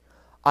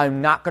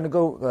 I'm not going to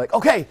go like,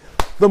 okay,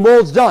 the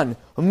mold's done,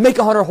 make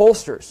 100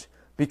 holsters.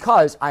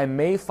 Because I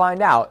may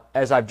find out,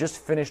 as I've just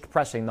finished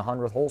pressing the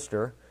 100th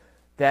holster,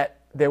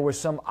 that there was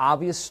some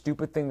obvious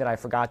stupid thing that I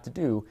forgot to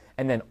do,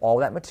 and then all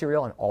that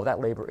material and all that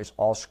labor is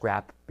all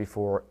scrapped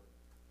before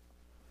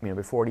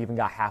it even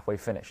got halfway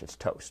finished. It's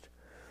toast.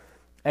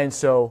 And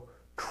so,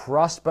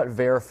 trust but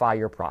verify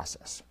your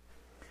process.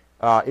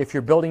 If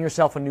you're building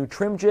yourself a new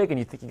trim jig and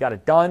you think you got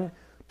it done,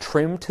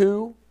 trim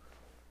 2,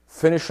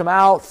 finish them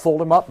out,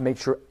 fold them up, make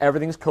sure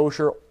everything's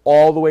kosher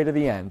all the way to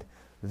the end.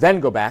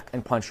 Then go back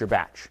and punch your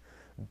batch.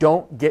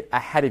 Don't get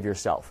ahead of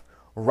yourself.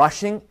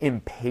 Rushing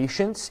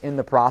impatience in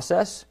the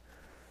process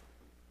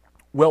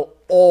will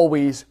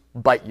always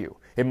bite you.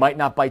 It might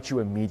not bite you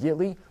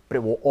immediately, but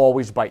it will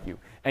always bite you.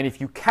 And if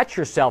you catch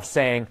yourself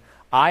saying,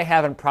 I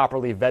haven't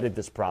properly vetted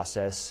this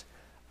process,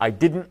 I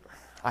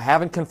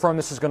haven't confirmed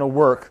this is going to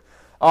work,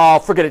 oh,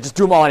 forget it, just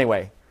do them all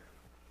anyway.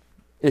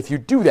 If you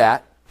do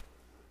that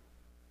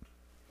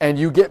and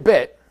you get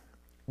bit,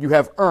 you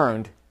have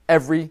earned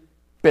every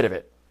bit of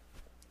it.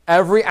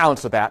 Every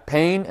ounce of that,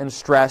 pain and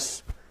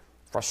stress,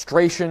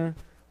 frustration,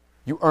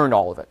 you earned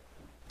all of it.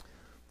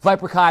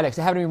 Viper Kydex,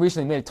 I haven't even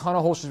recently made a ton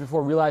of holsters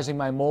before realizing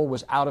my mold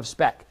was out of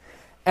spec.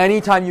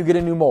 Anytime you get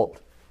a new mold,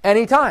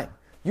 anytime,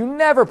 you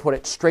never put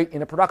it straight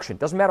into production.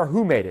 Doesn't matter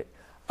who made it.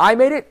 I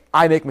made it,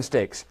 I make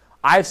mistakes.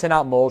 I've sent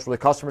out molds where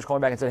the customer's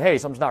calling back and said, hey,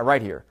 something's not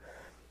right here.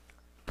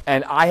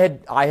 And I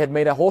had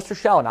made a holster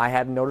shell and I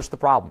hadn't noticed the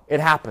problem.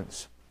 It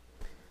happens.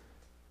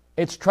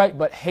 It's trite,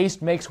 but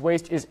haste makes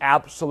waste is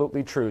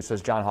absolutely true,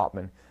 says John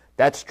Hoffman.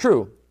 That's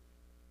true.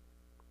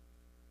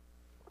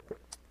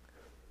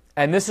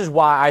 And this is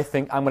why I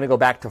think I'm going to go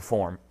back to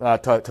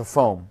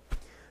foam,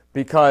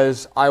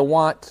 because I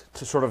want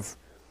to sort of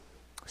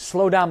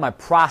slow down my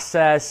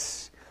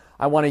process.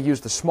 I want to use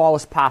the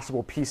smallest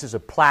possible pieces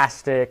of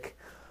plastic.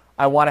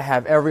 I want to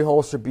have every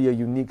holster be a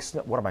unique,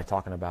 what am I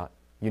talking about?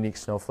 Unique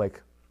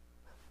snowflake?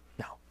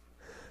 No.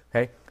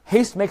 Okay.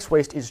 Haste makes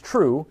waste is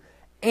true,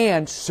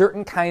 and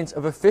certain kinds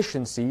of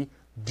efficiency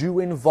do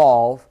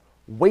involve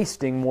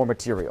wasting more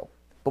material.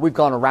 But we've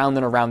gone around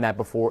and around that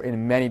before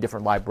in many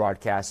different live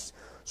broadcasts,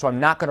 so I'm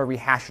not going to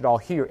rehash it all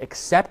here,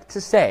 except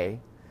to say,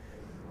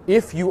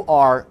 if you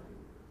are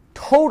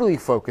totally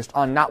focused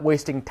on not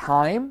wasting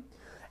time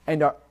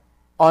and are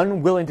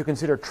unwilling to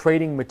consider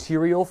trading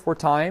material for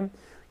time,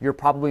 you're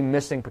probably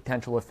missing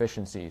potential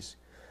efficiencies.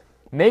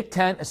 Make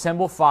 10,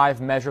 assemble 5,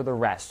 measure the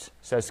rest,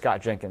 says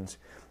Scott Jenkins.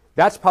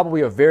 That's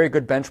probably a very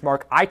good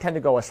benchmark. I tend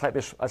to go a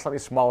slightly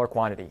smaller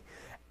quantity.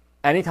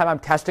 Anytime I'm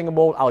testing a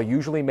mold, I'll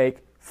usually make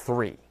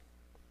 3.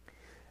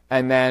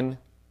 And then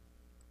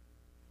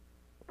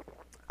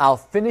I'll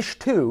finish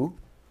 2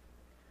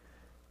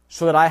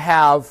 so that I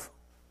have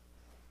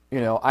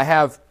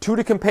 2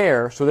 to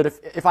compare, so that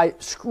if I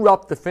screw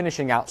up the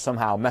finishing out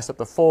somehow, mess up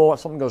the fold,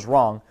 something goes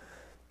wrong,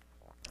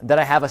 that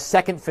I have a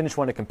second finished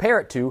one to compare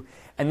it to.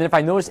 And then if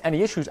I notice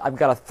any issues, I've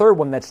got a third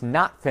one that's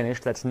not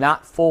finished, that's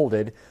not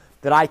folded,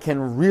 that I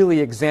can really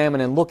examine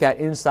and look at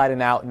inside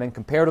and out and then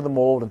compare to the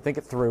mold and think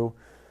it through.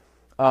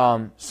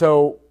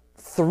 So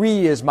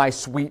 3 is my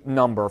sweet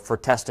number for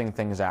testing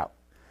things out.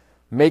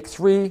 Make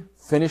 3,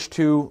 finish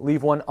 2,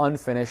 leave 1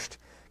 unfinished,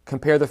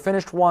 compare the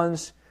finished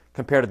ones,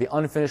 compare to the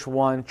unfinished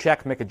one,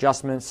 check, make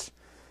adjustments,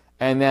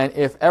 and then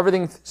if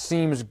everything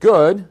seems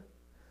good,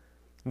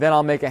 then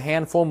I'll make a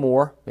handful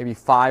more, maybe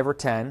 5 or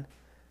 10,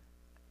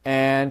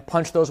 and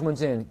punch those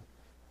ones in.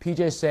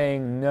 PJ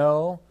saying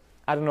no.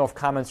 I don't know if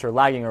comments are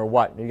lagging or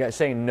what. You guys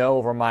saying no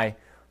over my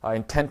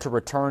intent to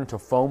return to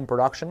foam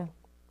production?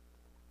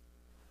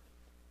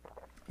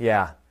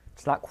 Yeah,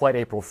 it's not quite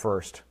April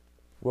 1st.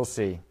 We'll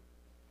see.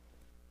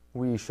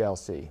 We shall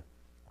see.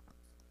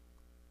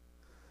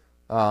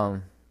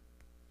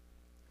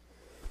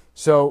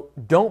 So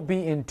don't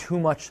be in too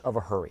much of a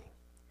hurry.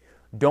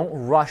 Don't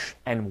rush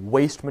and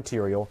waste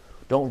material.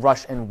 Don't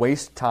rush and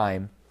waste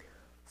time.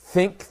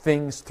 Think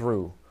things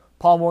through.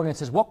 Paul Morgan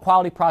says, what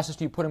quality process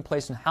do you put in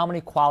place and how many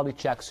quality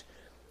checks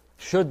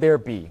should there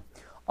be?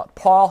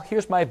 Paul,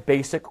 here's my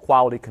basic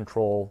quality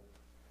control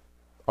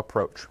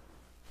approach.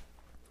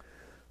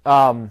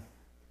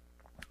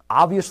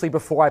 Obviously,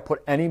 before I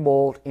put any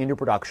mold into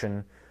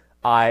production,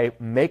 I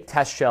make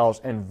test shells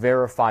and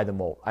verify the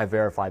mold. I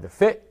verify the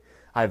fit.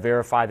 I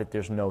verify that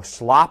there's no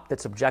slop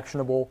that's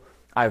objectionable.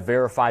 I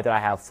verify that I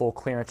have full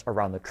clearance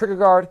around the trigger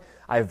guard.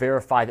 I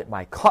verify that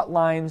my cut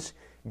lines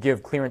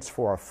give clearance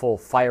for a full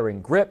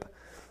firing grip.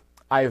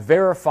 I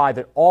verify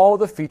that all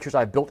the features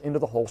I built into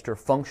the holster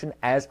function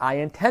as I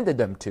intended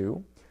them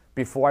to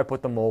before I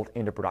put the mold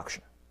into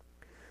production.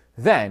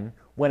 Then,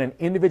 when an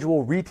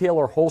individual retail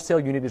or wholesale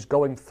unit is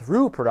going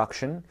through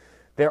production,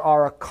 there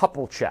are a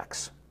couple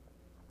checks.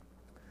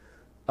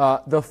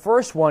 The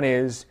first one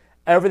is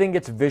everything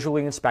gets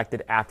visually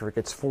inspected after it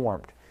gets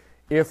formed.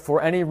 If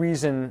for any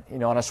reason,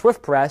 on a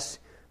Swift press,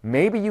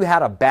 maybe you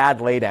had a bad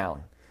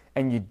laydown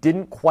and you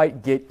didn't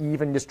quite get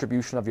even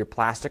distribution of your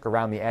plastic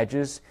around the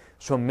edges,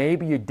 so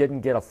maybe you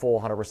didn't get a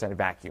full 100%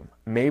 vacuum.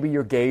 Maybe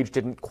your gauge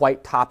didn't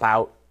quite top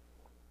out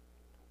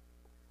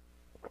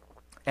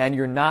and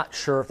you're not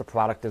sure if the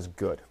product is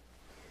good.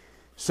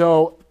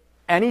 So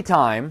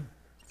anytime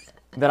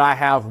that I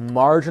have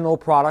marginal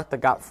product that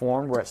got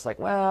formed where it's like,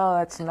 well,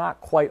 that's not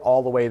quite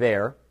all the way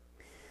there,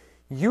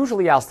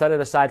 usually I'll set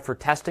it aside for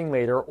testing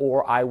later,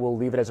 or I will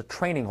leave it as a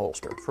training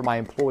holster for my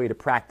employee to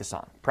practice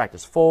on.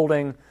 Practice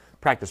folding,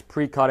 practice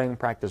pre-cutting,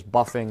 practice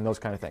buffing, those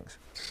kind of things.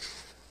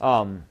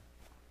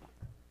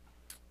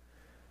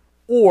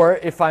 Or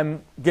if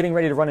I'm getting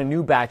ready to run a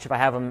new batch, if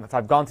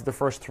I've gone through the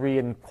first 3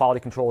 and quality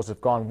controls have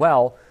gone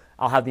well,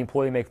 I'll have the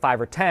employee make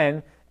 5 or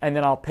 10, and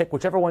then I'll pick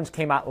whichever ones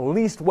came out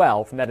least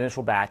well from that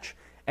initial batch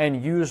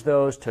and use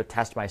those to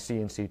test my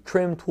CNC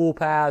trim tool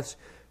paths,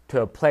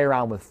 to play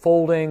around with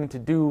folding,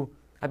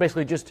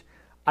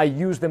 I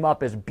use them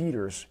up as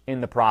beaters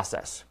in the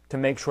process to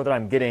make sure that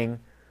I'm getting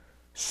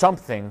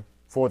something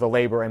for the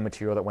labor and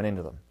material that went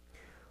into them.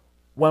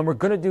 When we're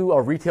going to do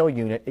a retail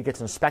unit, it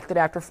gets inspected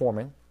after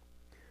forming.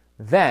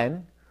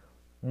 Then,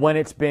 when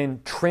it's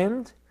been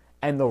trimmed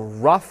and the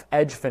rough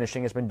edge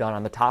finishing has been done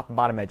on the top and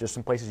bottom edges,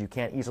 some places you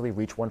can't easily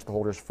reach once the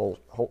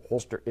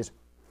holster is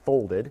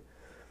folded,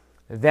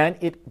 then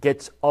it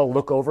gets a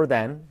look over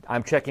then.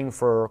 I'm checking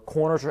for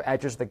corners or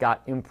edges that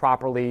got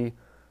improperly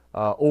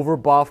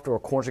over-buffed or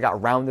corners that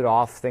got rounded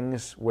off,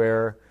 things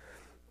where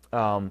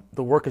the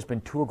work has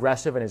been too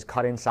aggressive and is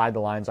cut inside the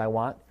lines I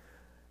want.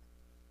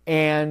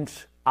 And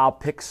I'll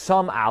pick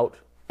some out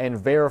and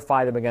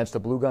verify them against a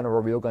blue gun or a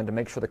real gun to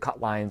make sure the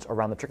cut lines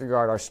around the trigger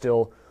guard are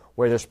still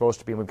where they're supposed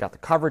to be and we've got the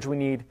coverage we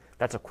need.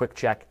 That's a quick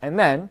check. And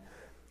then,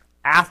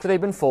 after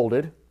they've been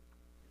folded,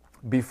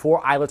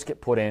 before eyelets get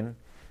put in,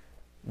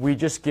 we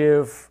just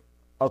give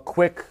a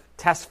quick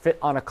test fit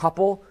on a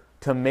couple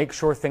to make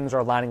sure things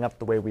are lining up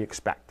the way we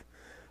expect.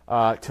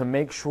 To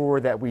make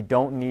sure that we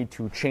don't need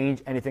to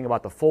change anything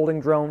about the folding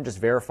drone, just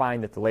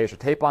verifying that the layers of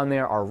tape on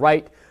there are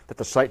right, that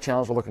the sight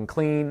channels are looking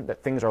clean,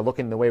 that things are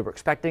looking the way we're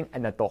expecting,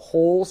 and that the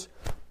holes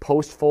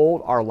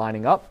post-fold are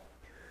lining up.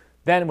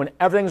 Then when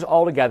everything's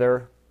all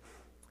together,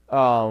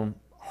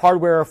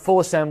 hardware,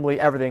 full assembly,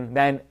 everything,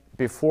 then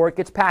before it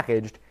gets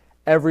packaged,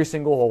 every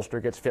single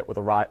holster gets fit with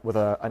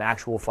an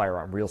actual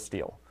firearm, real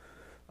steel.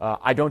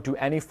 I don't do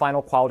any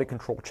final quality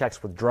control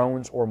checks with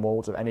drones or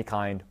molds of any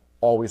kind,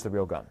 always the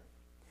real gun.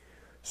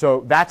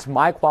 So that's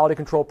my quality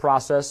control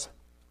process.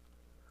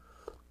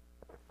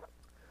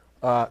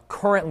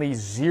 Currently,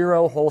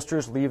 0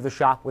 holsters leave the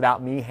shop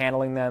without me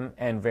handling them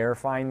and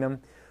verifying them.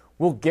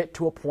 We'll get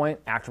to a point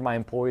after my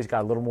employee's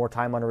got a little more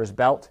time under his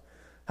belt.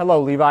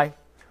 Hello, Levi.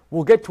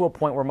 We'll get to a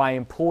point where my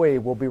employee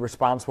will be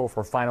responsible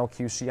for final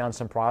QC on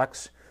some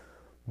products,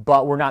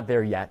 but we're not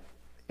there yet.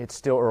 It's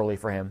still early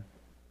for him.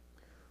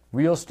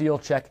 Real steel,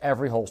 check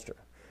every holster.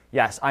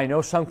 Yes, I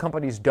know some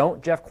companies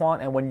don't, Jeff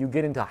Quant, and when you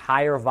get into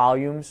higher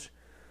volumes,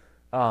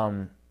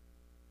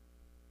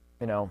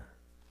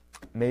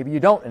 maybe you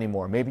don't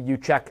anymore. Maybe you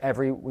check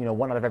every,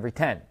 1 out of every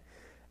 10.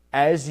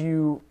 As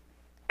you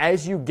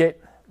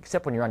get,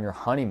 except when you're on your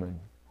honeymoon,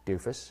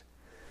 doofus,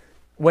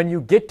 when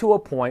you get to a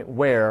point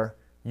where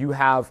you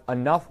have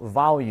enough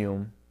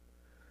volume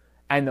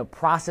and the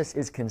process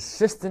is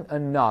consistent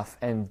enough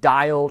and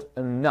dialed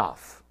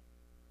enough,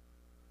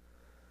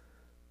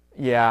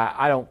 yeah,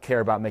 I don't care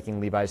about making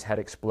Levi's head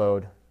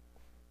explode.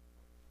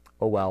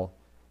 Oh well.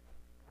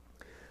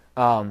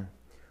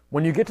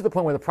 When you get to the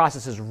point where the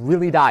process is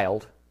really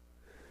dialed,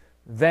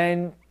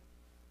 then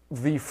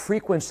the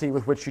frequency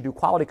with which you do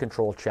quality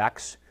control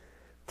checks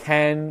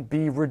can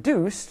be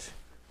reduced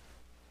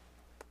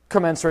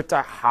commensurate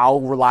to how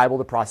reliable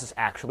the process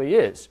actually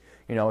is.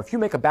 If you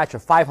make a batch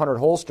of 500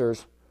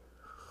 holsters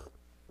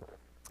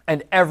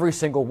and every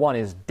single one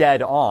is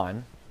dead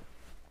on,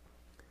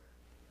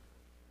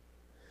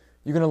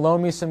 you're going to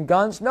loan me some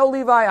guns? No,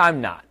 Levi,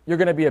 I'm not. You're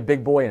going to be a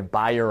big boy and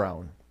buy your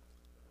own.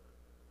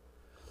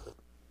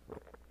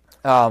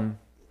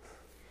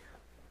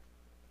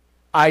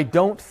 I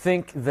don't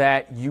think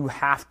that you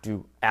have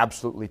to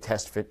absolutely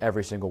test fit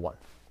every single one.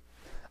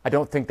 I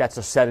don't think that's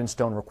a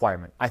set-in-stone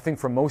requirement. I think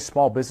for most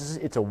small businesses,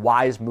 it's a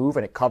wise move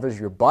and it covers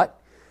your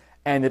butt.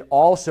 And it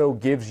also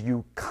gives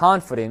you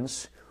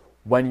confidence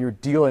when you're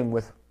dealing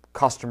with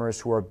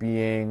customers who are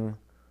being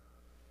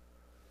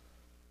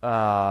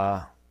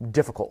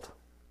difficult.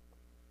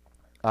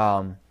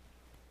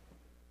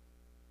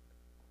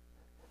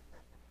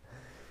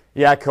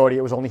 Yeah, Cody,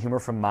 it was only humor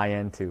from my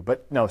end too.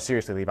 But no,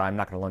 seriously, Levi, I'm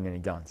not going to loan you any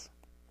guns.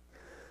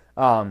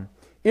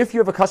 If you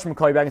have a customer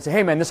call you back and say,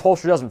 hey man, this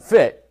holster doesn't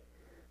fit,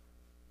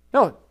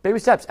 No, baby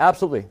steps,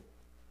 absolutely.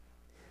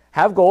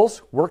 Have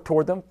goals, work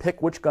toward them,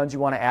 pick which guns you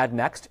want to add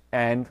next,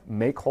 and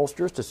make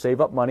holsters to save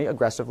up money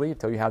aggressively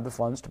until you have the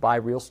funds to buy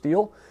real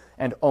steel,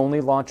 and only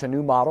launch a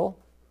new model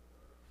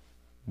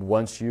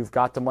once you've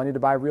got the money to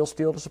buy real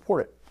steel to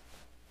support it.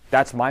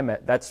 That's my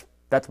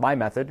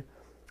method.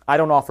 I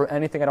don't offer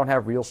anything I don't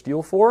have real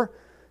steel for,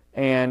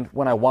 and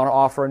when I want to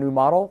offer a new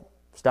model,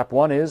 step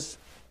one is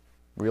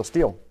real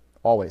steel,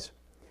 always.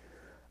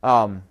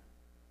 But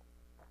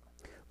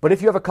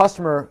if you have a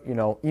customer,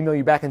 email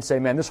you back and say,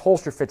 man, this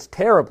holster fits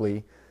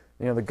terribly,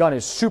 the gun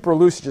is super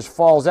loose, it just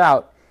falls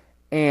out,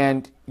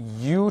 and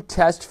you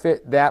test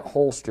fit that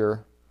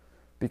holster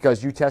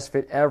because you test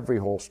fit every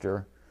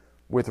holster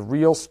with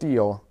real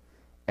steel,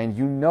 and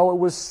you know it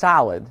was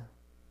solid,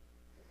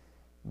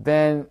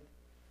 then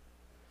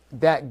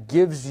that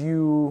gives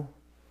you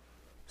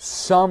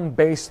some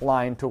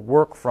baseline to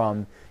work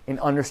from in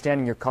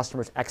understanding your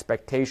customer's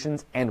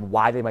expectations and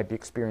why they might be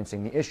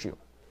experiencing the issue.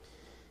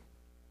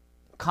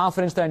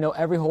 Confidence that I know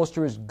every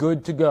holster is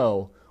good to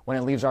go when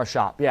it leaves our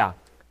shop. Yeah,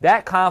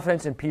 that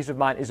confidence and peace of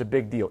mind is a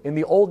big deal. In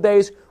the old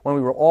days, when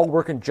we were all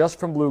working just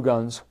from blue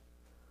guns,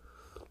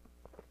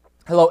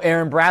 hello,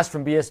 Aaron Brass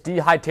from BSD.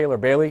 Hi, Taylor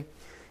Bailey.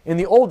 In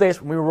the old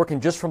days, when we were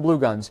working just from blue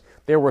guns,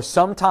 there were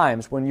some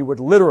times when you would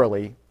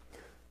literally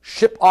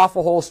ship off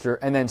a holster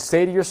and then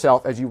say to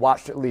yourself as you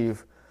watched it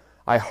leave,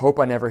 I hope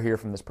I never hear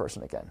from this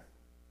person again.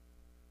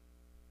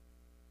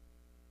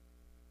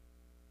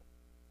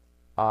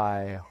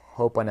 I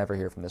hope I never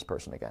hear from this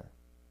person again.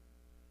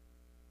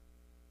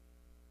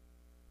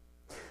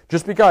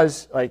 Just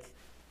because,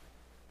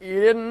 you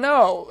didn't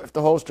know if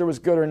the holster was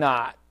good or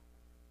not.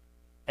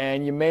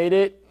 And you made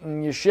it,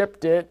 and you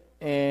shipped it,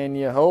 and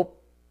you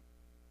hope,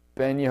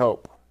 and you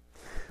hope.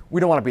 We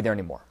don't want to be there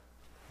anymore.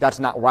 That's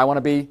not where I want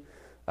to be.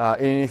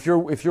 And if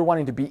you're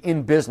wanting to be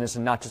in business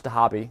and not just a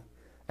hobby,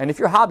 and if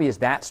your hobby is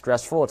that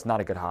stressful, it's not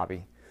a good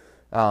hobby.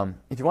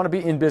 If you want to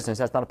be in business,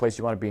 that's not a place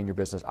you want to be in your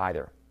business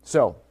either.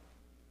 So,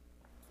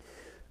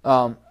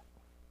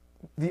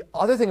 the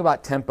other thing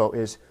about tempo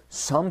is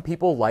some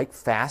people like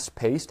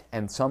fast-paced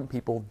and some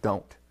people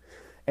don't.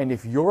 And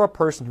if you're a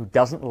person who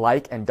doesn't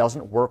like and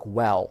doesn't work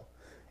well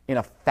in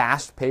a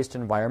fast-paced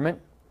environment,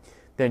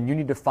 then you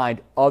need to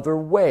find other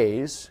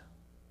ways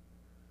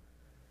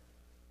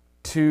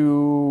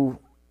to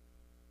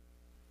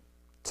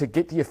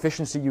get the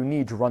efficiency you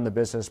need to run the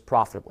business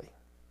profitably.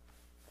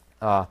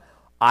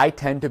 I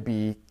tend to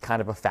be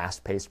kind of a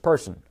fast-paced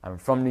person. I'm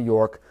from New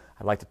York.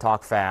 I like to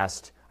talk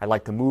fast. I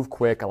like to move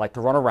quick. I like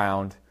to run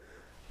around.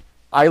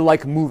 I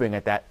like moving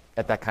at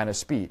that kind of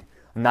speed.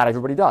 Not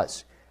everybody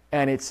does.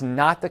 And it's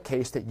not the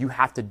case that you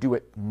have to do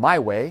it my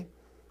way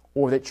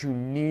or that you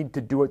need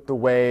to do it the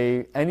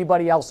way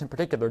anybody else in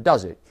particular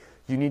does it.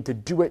 You need to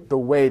do it the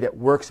way that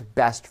works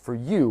best for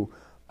you.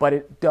 But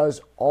it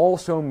does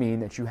also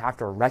mean that you have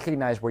to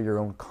recognize where your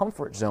own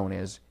comfort zone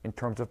is in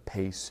terms of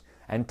pace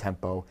and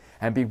tempo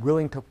and be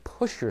willing to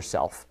push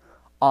yourself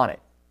on it.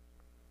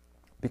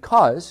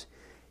 Because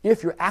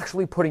if you're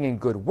actually putting in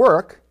good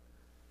work,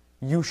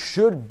 you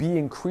should be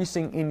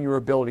increasing in your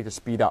ability to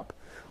speed up.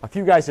 A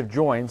few guys have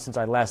joined since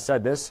I last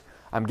said this.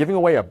 I'm giving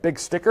away a big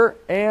sticker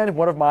and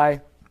one of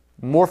my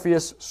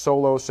Morpheus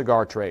Solo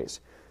cigar trays.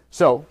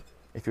 So,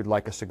 if you'd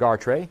like a cigar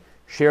tray,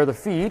 share the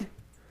feed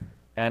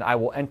and I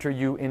will enter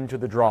you into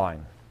the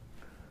drawing.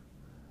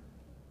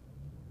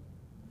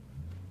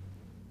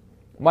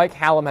 Mike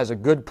Hallam has a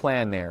good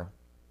plan there.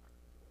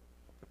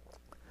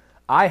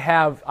 I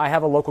have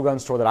a local gun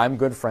store that I'm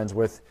good friends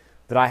with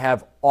that I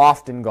have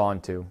often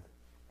gone to,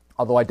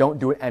 although I don't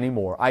do it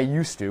anymore. I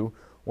used to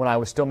when I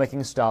was still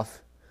making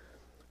stuff.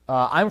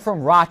 I'm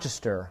from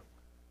Rochester,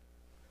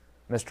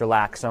 Mr.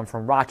 Lax. I'm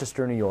from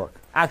Rochester, New York.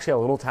 Actually, a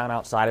little town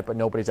outside it, but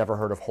nobody's ever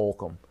heard of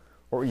Holcomb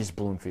or East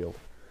Bloomfield.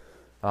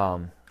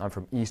 I'm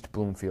from East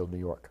Bloomfield, New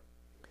York.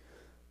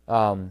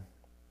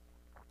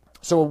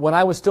 So when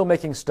I was still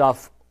making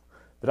stuff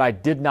that I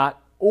did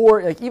not,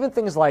 or even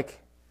things like,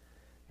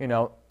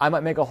 I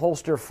might make a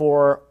holster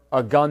for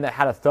a gun that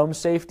had a thumb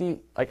safety,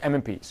 like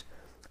M&Ps.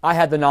 I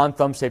had the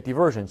non-thumb safety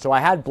version. So I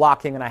had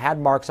blocking and I had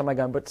marks on my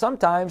gun, but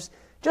sometimes,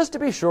 just to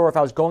be sure, if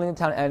I was going into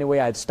town anyway,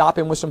 I'd stop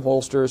in with some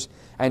holsters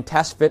and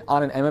test fit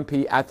on an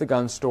M&P at the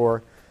gun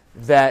store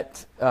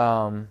that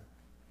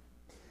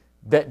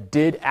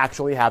did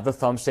actually have the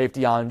thumb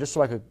safety on, just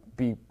so I could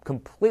be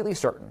completely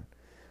certain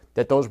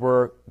that those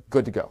were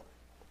good to go.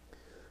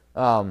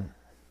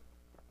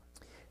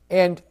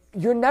 And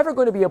you're never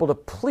going to be able to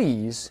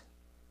please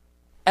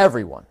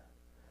everyone.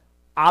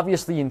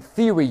 Obviously, in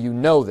theory, you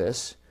know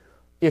this.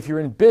 If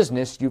you're in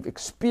business, you've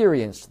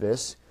experienced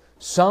this.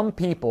 Some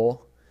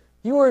people,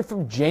 you were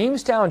from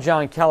Jamestown,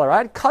 John Keller. I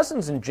had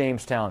cousins in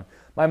Jamestown.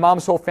 My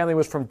mom's whole family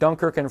was from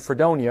Dunkirk and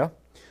Fredonia.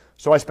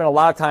 So I spent a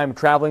lot of time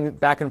traveling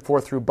back and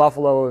forth through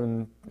Buffalo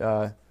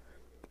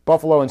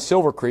and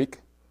Silver Creek.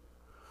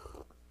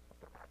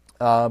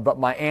 But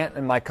my aunt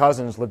and my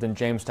cousins lived in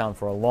Jamestown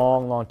for a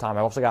long, long time.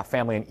 I've also got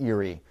family in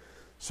Erie.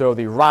 So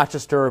the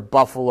Rochester,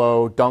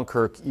 Buffalo,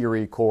 Dunkirk,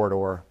 Erie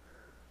corridor.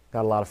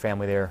 Got a lot of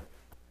family there.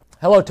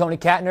 Hello, Tony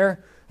Katner.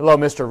 Hello,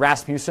 Mr.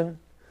 Rasmussen.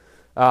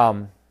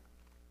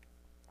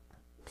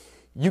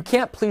 You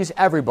can't please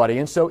everybody,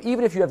 and so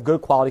even if you have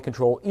good quality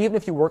control, even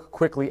if you work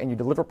quickly and you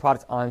deliver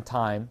products on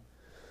time,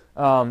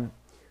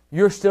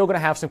 you're still going to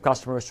have some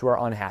customers who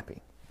are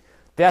unhappy.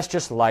 That's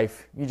just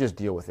life. You just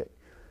deal with it.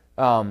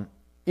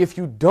 If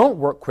you don't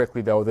work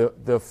quickly, though,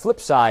 the flip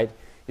side,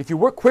 if you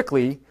work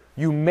quickly,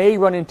 you may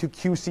run into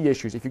QC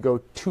issues if you go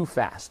too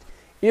fast.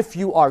 If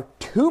you are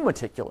too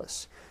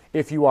meticulous,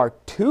 if you are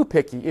too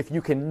picky, if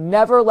you can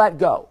never let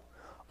go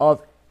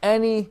of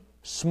any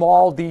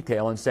small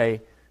detail and say,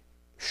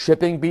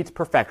 shipping beats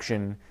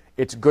perfection,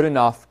 it's good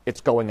enough,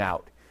 it's going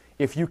out.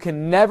 If you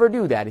can never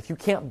do that, if you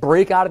can't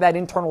break out of that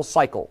internal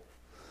cycle,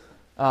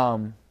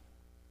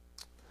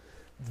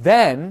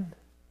 then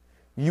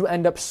you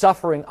end up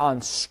suffering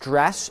on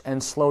stress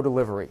and slow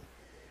delivery.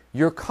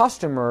 Your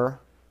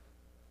customer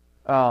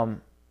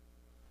would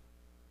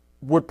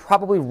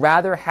probably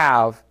rather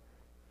have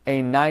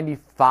a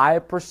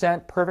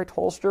 95% perfect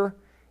holster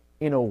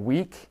in a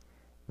week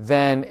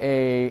than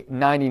a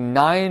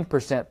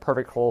 99%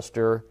 perfect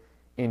holster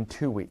in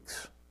 2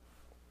 weeks.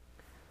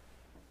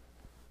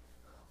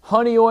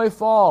 Honeoye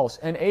Falls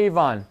and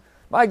Avon.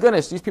 My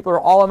goodness, these people are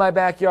all in my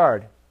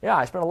backyard. Yeah,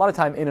 I spent a lot of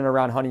time in and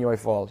around Honeoye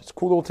Falls. It's a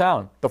cool little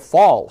town. The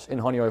falls in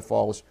Honeoye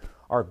Falls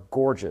are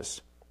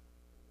gorgeous.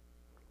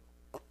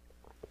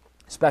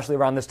 Especially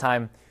around this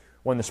time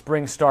when the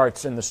spring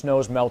starts and the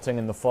snow's melting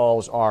and the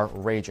falls are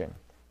raging.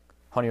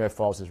 Honeoye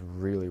Falls is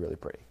really, really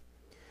pretty.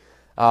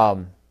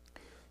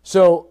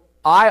 So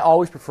I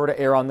always prefer to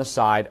err on the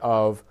side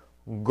of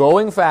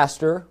going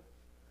faster,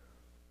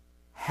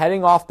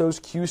 heading off those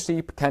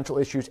QC potential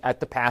issues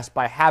at the pass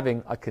by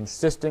having a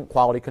consistent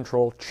quality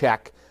control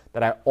check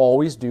that I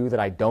always do, that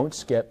I don't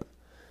skip.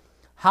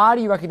 How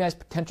do you recognize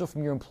potential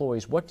from your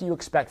employees? What do you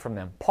expect from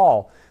them?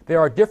 Paul,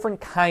 there are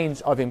different kinds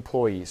of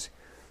employees,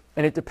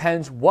 and it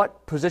depends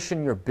what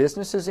position your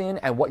business is in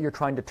and what you're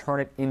trying to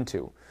turn it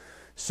into.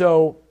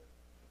 So,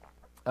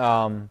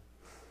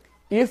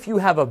 if you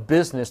have a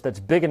business that's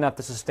big enough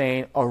to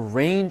sustain a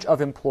range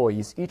of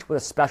employees, each with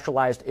a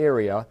specialized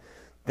area,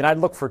 then I'd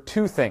look for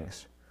two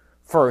things.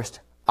 First,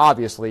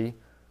 obviously,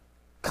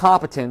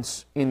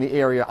 competence in the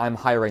area I'm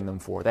hiring them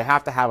for. They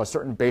have to have a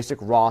certain basic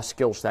raw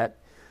skill set,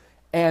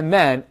 and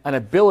then an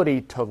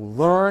ability to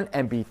learn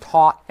and be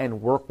taught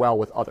and work well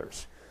with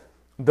others.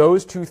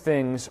 Those two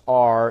things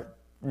are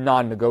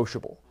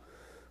non-negotiable.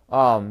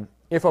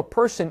 If a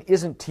person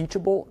isn't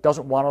teachable,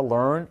 doesn't want to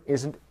learn,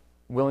 isn't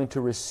willing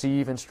to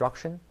receive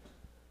instruction,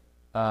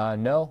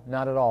 no,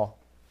 not at all.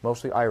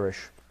 Mostly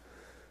Irish.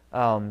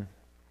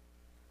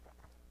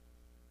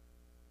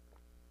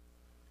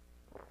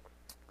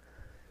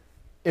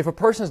 If a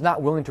person is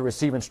not willing to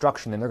receive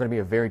instruction, then they're going to be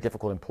a very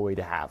difficult employee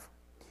to have.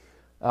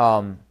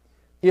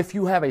 If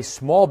you have a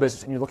small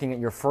business and you're looking at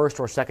your first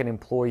or second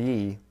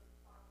employee,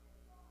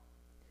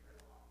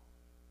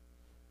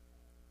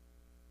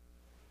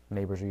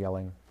 neighbors are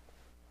yelling,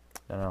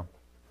 I don't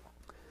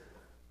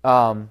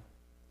know,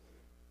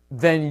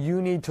 then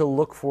you need to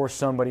look for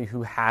somebody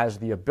who has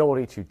the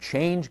ability to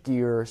change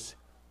gears,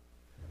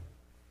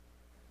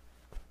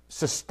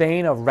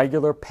 sustain a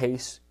regular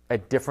pace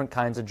at different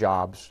kinds of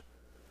jobs.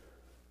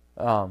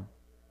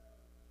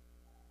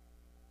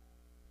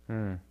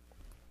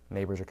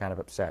 Neighbors are kind of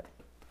upset.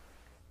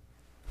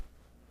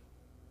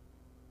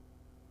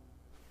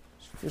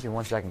 Excuse me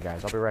 1 second,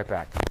 guys. I'll be right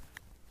back.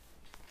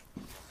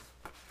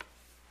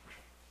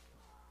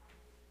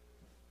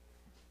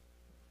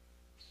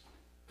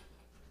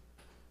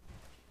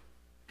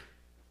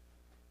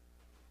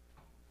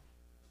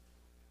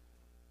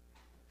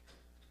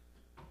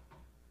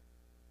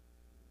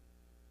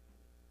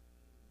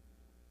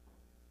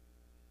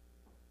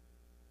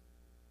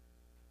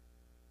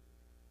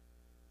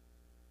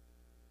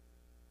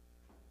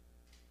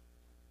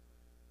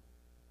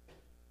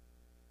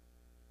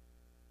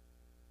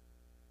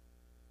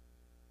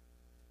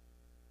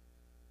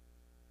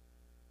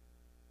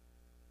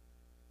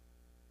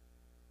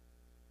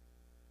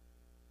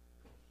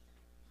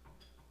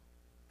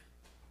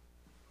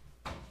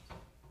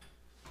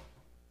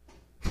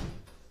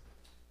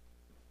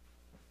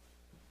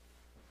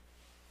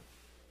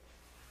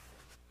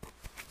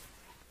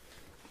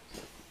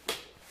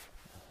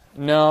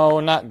 No,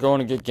 not going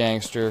to get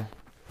gangster.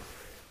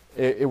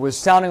 It was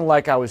sounding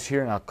like I was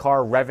hearing a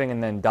car revving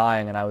and then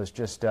dying, and I was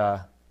just...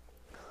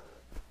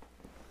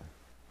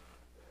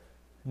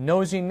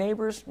 Nosy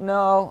neighbors?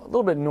 No, a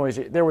little bit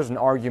noisy. There was an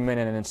argument,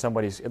 and then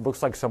it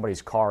looks like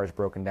somebody's car is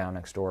broken down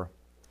next door.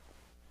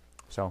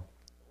 So,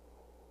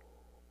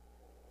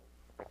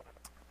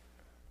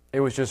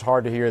 it was just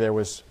hard to hear. There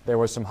was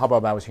some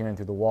hubbub I was hearing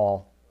through the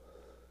wall.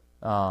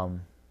 It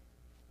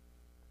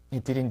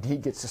did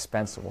indeed get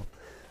suspenseful.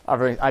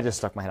 I just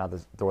stuck my head out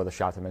the door of the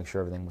shop to make sure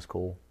everything was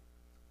cool.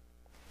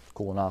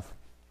 Cool enough.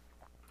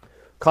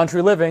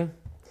 Country living.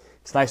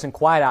 It's nice and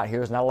quiet out here.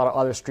 There's not a lot of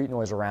other street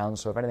noise around,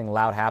 so if anything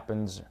loud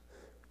happens,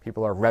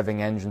 people are revving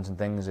engines and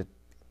things,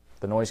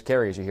 the noise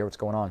carries. You hear what's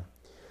going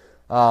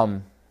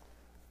on.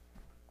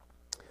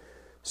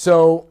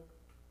 So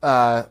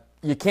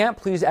you can't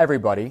please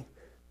everybody.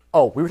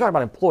 Oh, we were talking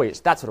about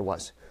employees. That's what it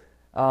was.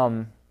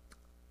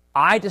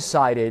 I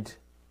decided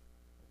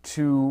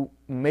to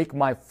make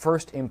my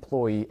first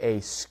employee a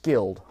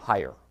skilled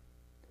hire.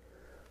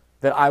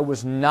 That I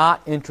was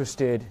not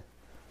interested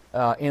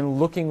in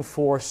looking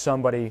for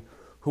somebody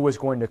who was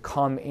going to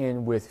come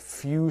in with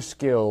few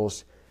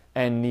skills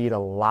and need a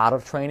lot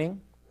of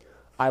training.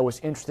 I was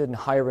interested in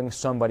hiring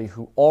somebody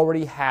who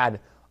already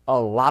had a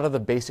lot of the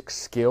basic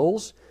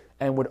skills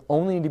and would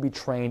only need to be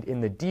trained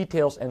in the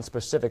details and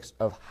specifics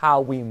of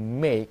how we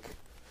make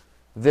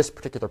this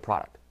particular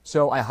product.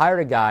 So I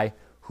hired a guy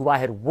who I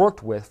had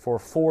worked with for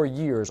 4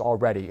 years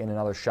already in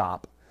another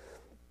shop,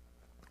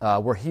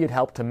 where he had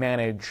helped to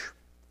manage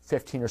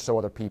 15 or so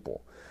other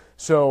people.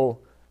 So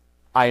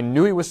I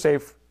knew he was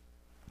safe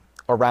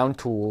around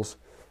tools.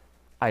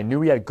 I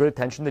knew he had good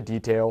attention to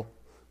detail.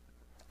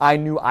 I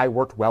knew I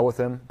worked well with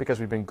him because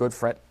we've been good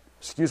friends.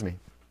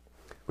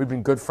 We've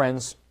been good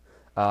friends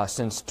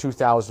since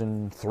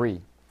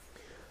 2003.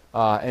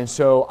 And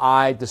so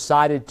I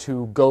decided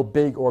to go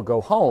big or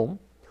go home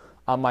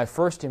on my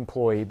first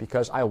employee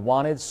because I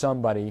wanted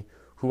somebody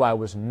who I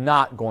was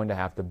not going to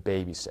have to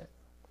babysit.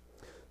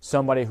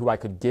 Somebody who I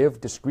could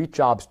give discrete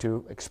jobs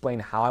to, explain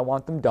how I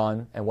want them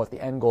done and what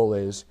the end goal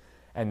is,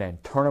 and then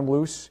turn them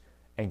loose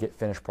and get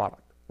finished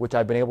product, which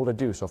I've been able to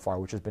do so far,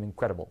 which has been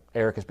incredible.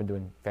 Eric has been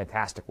doing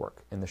fantastic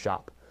work in the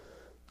shop.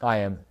 I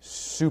am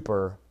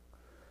super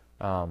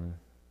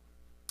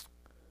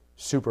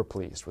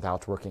pleased with how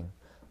it's working.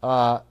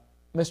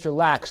 Mr.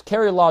 Lax,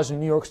 carrier laws in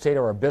New York State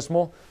are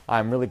abysmal.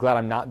 I'm really glad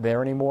I'm not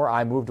there anymore.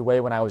 I moved away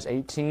when I was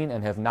 18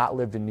 and have not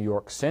lived in New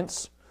York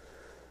since.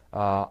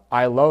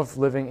 I love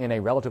living in a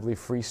relatively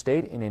free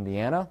state in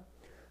Indiana.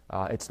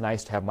 It's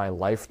nice to have my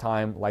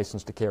lifetime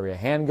license to carry a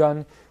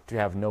handgun, to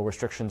have no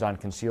restrictions on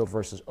concealed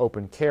versus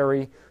open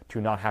carry, to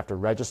not have to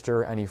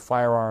register any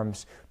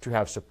firearms, to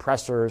have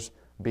suppressors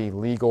be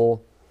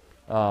legal.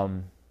 A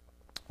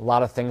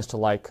lot of things to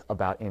like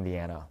about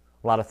Indiana.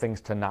 A lot of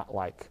things to not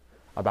like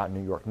about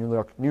New York.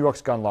 New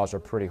York's gun laws are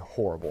pretty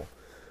horrible.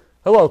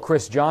 Hello,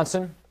 Chris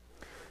Johnson.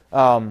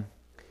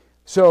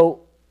 So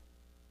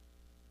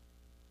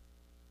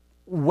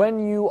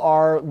when you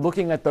are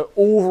looking at the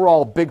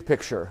overall big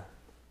picture,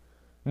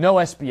 no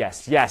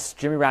SBS. Yes,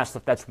 Jimmy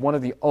Rasliffe, that's one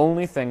of the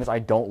only things I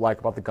don't like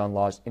about the gun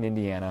laws in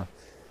Indiana.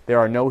 There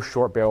are no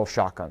short barrel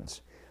shotguns.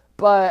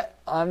 But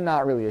I'm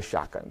not really a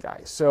shotgun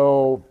guy.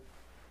 So,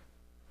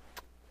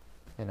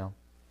 you know,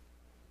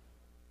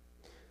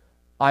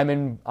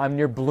 I'm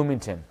near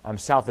Bloomington. I'm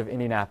south of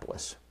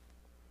Indianapolis.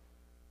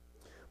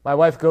 My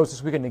wife goes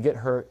this weekend to get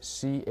her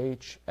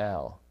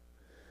CHL.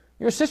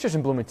 Your sister's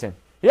in Bloomington.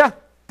 Yeah,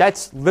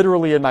 that's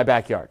literally in my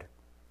backyard.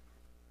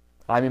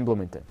 I'm in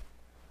Bloomington.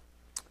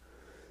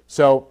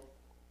 So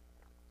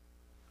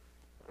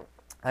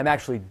I'm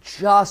actually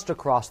just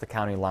across the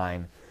county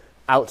line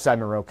outside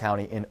Monroe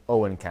County in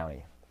Owen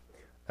County,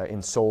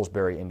 in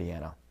Salisbury,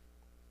 Indiana.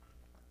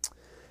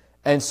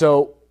 And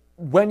so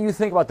when you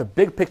think about the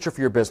big picture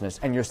for your business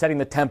and you're setting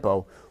the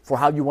tempo for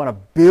how you want to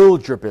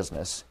build your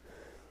business,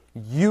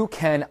 you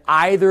can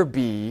either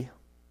be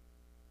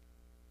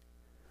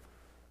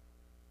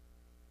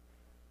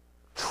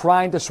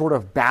trying to sort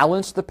of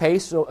balance the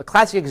pace. So a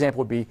classic example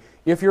would be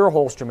if you're a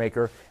holster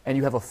maker and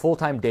you have a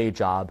full-time day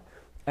job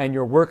and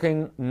you're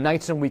working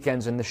nights and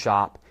weekends in the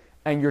shop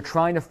and you're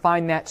trying to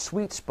find that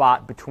sweet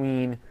spot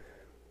between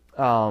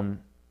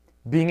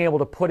being able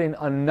to put in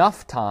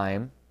enough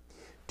time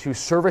to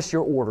service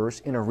your orders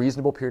in a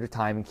reasonable period of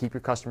time and keep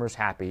your customers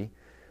happy,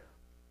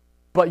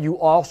 but you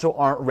also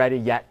aren't ready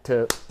yet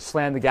to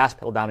slam the gas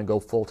pedal down and go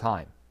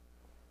full-time.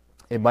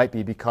 It might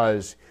be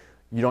because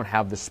you don't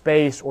have the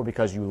space, or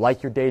because you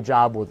like your day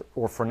job,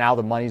 or for now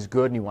the money's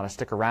good and you want to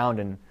stick around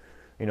and,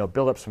 you know,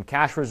 build up some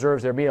cash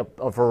reserves. There may be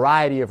a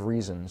variety of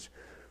reasons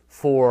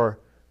for,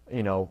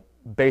 you know,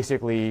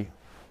 basically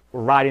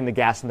riding the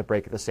gas and the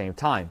brake at the same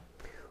time.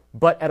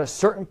 But at a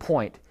certain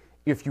point,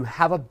 if you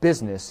have a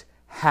business,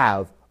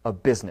 have a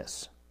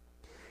business.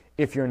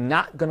 If you're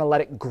not going to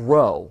let it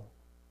grow,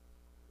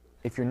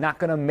 if you're not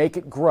going to make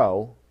it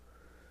grow,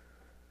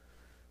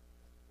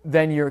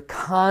 then you're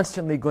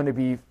constantly going to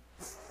be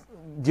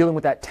dealing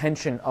with that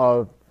tension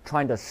of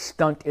trying to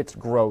stunt its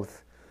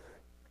growth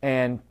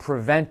and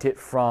prevent it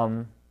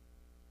from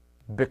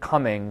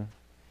becoming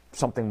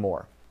something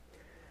more.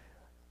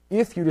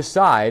 If you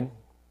decide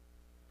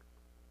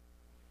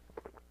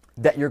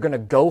that you're going to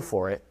go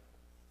for it,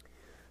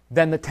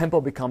 then the tempo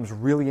becomes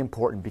really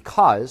important,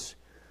 because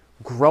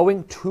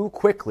growing too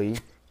quickly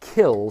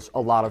kills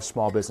a lot of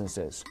small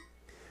businesses.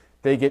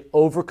 They get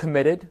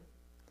overcommitted,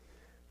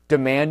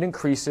 demand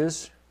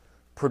increases,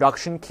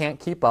 production can't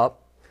keep up,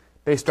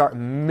 they start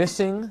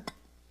missing.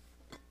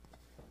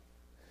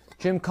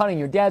 Jim Cunning,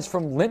 your dad's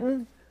from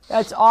Linton?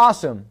 That's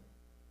awesome.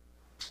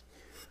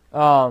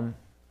 Yeah,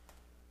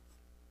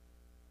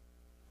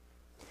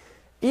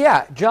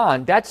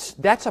 John, that's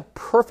a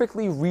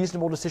perfectly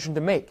reasonable decision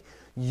to make.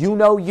 You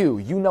know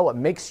what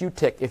makes you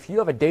tick. If you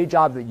have a day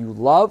job that you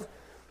love,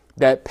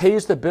 that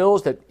pays the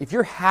bills, that if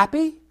you're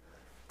happy,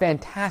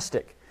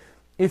 fantastic.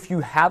 if you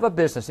have a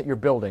business that you're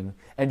building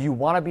and you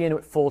want to be into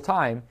it full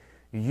time,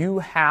 you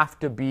have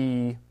to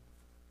be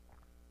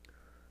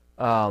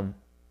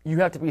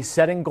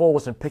setting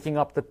goals and picking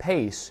up the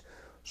pace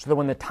so that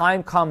when the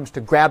time comes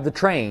to grab the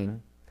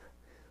train,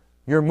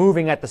 you're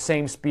moving at the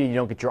same speed, you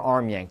don't get your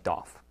arm yanked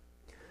off.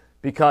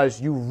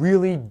 Because you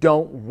really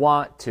don't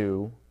want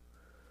to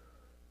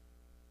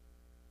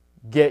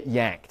get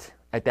yanked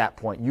at that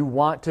point. You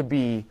want to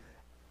be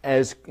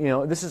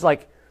this is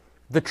like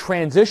the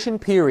transition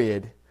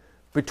period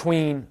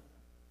between,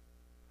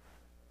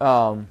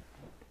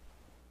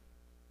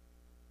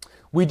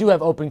 we do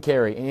have open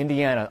carry in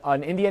Indiana.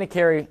 An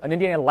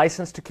Indiana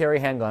license to carry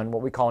handgun,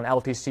 what we call an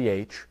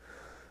LTCH,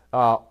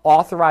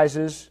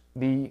 authorizes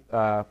the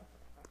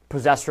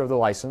possessor of the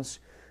license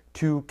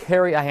to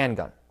carry a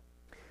handgun.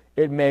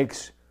 It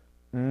makes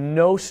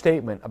no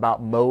statement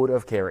about mode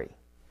of carry.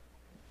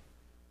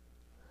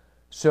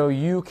 So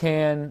you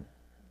can...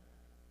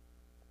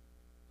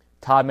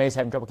 Todd May's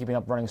having trouble keeping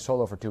up running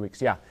solo for 2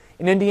 weeks. Yeah.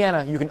 In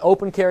Indiana, you can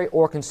open carry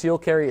or conceal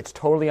carry. It's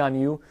totally on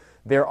you.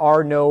 There's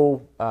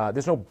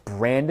no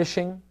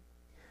brandishing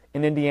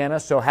in Indiana,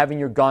 so having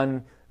your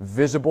gun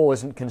visible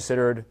isn't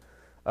considered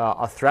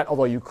a threat,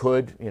 although you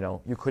could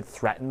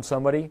threaten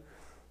somebody.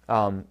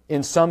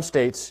 In some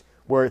states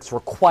where it's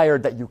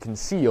required that you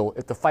conceal,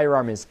 if the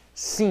firearm is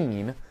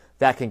seen,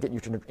 that can get you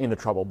into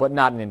trouble, but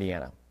not in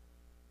Indiana.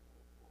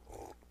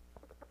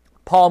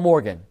 Paul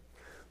Morgan.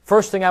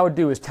 First thing I would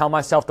do is tell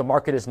myself the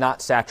market is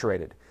not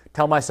saturated.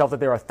 Tell myself that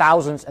there are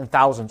thousands and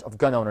thousands of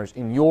gun owners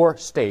in your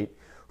state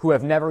who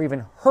have never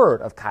even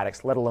heard of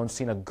Kydex, let alone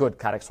seen a good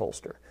Kydex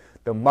holster.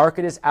 The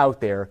market is out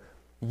there.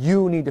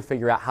 You need to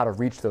figure out how to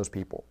reach those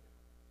people.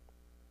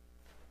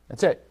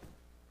 That's it.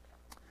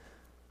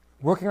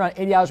 Working around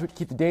 80 hours a week to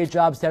keep the day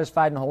job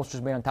satisfied and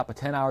holsters made on top of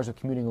 10 hours of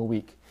commuting a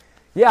week.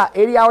 Yeah,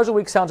 80 hours a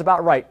week sounds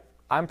about right.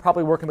 I'm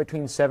probably working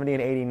between 70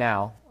 and 80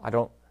 now. I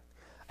don't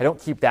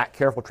keep that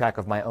careful track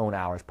of my own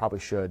hours. Probably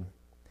should.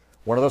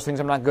 One of those things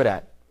I'm not good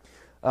at.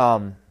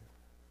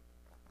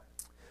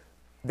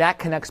 That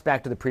connects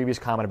back to the previous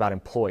comment about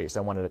employees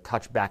I wanted to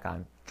touch back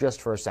on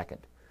just for a second.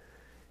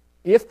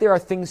 If there are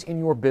things in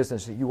your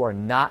business that you are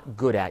not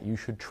good at, you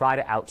should try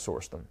to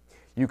outsource them.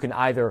 You can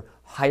either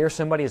hire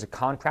somebody as a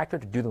contractor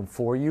to do them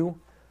for you,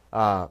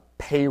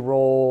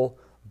 payroll,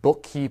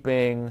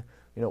 bookkeeping,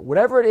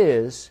 whatever it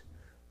is.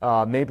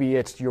 Maybe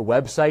it's your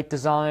website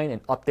design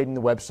and updating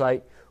the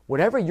website.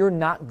 Whatever you're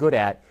not good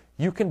at,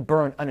 you can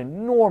burn an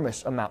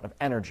enormous amount of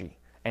energy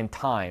and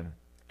time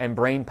and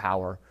brain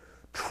power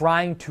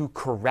trying to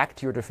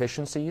correct your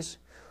deficiencies,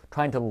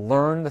 trying to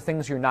learn the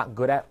things you're not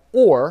good at,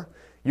 or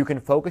you can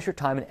focus your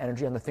time and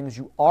energy on the things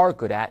you are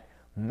good at,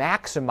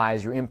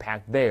 maximize your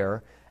impact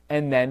there,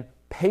 and then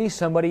pay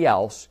somebody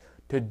else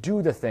to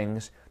do the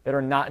things that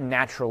are not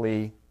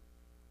naturally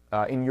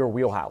in your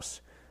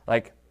wheelhouse.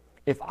 Like,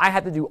 if I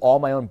had to do all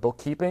my own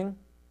bookkeeping,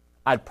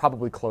 I'd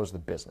probably close the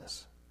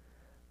business.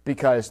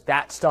 Because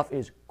that stuff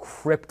is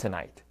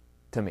kryptonite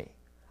to me.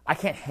 I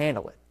can't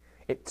handle it.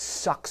 It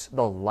sucks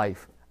the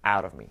life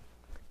out of me.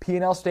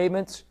 P&L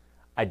statements,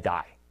 I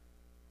die.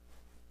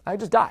 I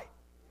just die.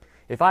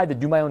 If I had to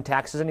do my own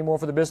taxes anymore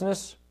for the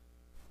business,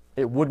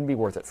 it wouldn't be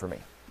worth it for me.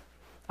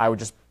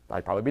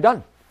 I'd probably be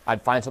done.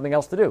 I'd find something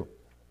else to do.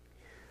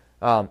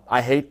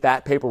 I hate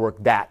that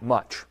paperwork that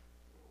much.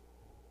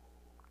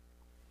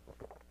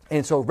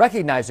 And so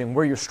recognizing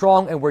where you're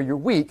strong and where you're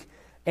weak,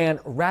 and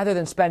rather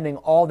than spending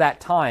all that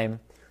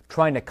time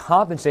trying to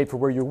compensate for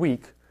where you're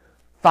weak,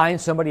 find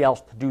somebody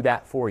else to do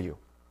that for you.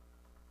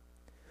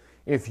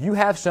 If you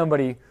have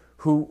somebody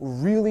who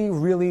really,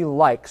 really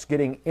likes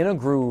getting in a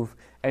groove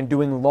and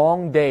doing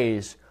long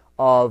days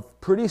of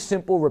pretty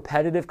simple,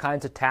 repetitive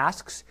kinds of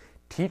tasks,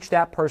 teach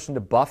that person to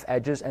buff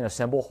edges and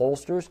assemble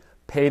holsters,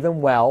 pay them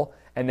well,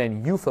 and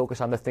then you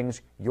focus on the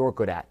things you're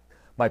good at.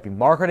 Might be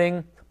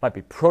marketing, might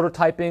be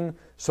prototyping,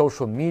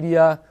 social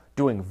media,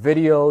 doing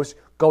videos,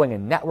 going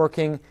and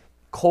networking,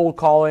 cold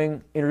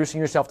calling,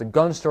 introducing yourself to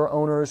gun store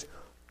owners,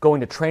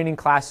 going to training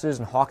classes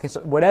and hawking,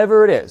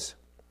 whatever it is.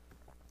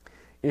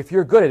 If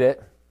you're good at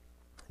it,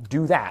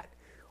 do that,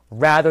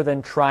 rather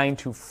than trying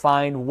to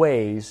find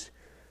ways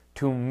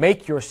to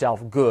make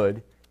yourself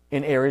good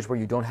in areas where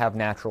you don't have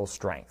natural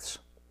strengths.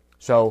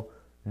 So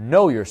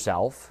know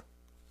yourself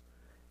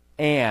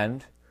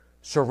and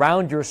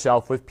surround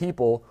yourself with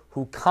people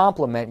who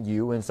complement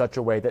you in such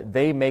a way that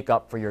they make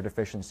up for your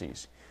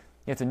deficiencies.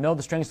 You have to know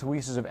the strengths and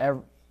weaknesses of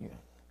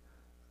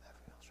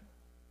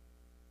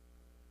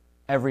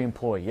every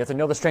employee. You have to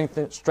know the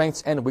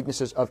strengths and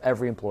weaknesses of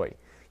every employee.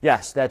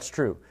 Yes, that's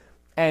true.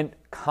 And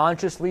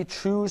consciously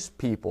choose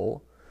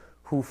people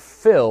who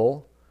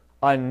fill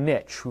a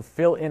niche, who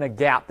fill in a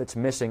gap that's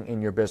missing in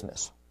your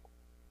business.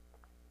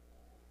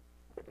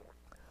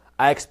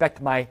 I expect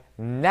my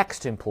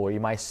next employee,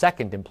 my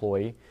second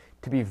employee,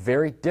 to be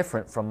very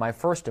different from my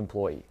first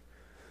employee.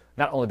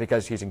 Not only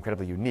because he's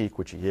incredibly unique,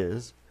 which he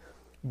is,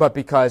 but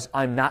because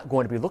I'm not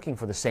going to be looking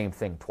for the same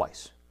thing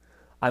twice.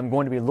 I'm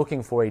going to be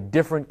looking for a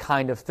different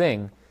kind of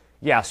thing.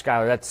 Yeah,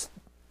 Skylar,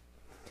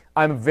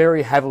 I'm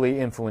very heavily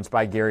influenced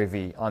by Gary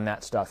Vee on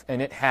that stuff,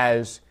 and it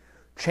has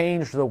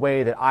changed the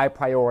way that I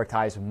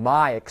prioritize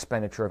my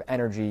expenditure of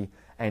energy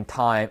and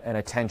time and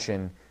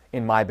attention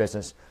in my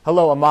business.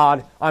 Hello,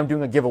 Ahmad. I'm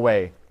doing a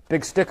giveaway.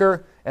 Big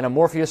sticker and a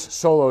Morpheus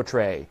solo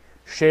tray.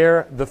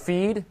 Share the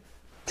feed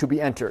to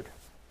be entered.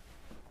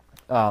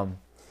 And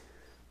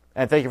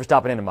thank you for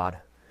stopping in, Ahmad.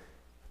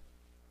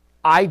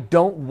 I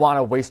don't want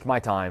to waste my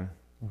time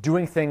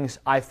doing things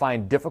I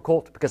find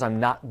difficult because I'm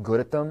not good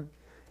at them.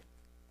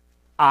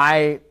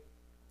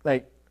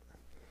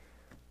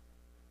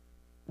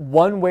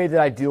 One way that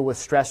I deal with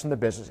stress in the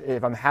business,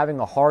 if I'm having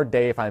a hard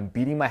day, if I'm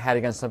beating my head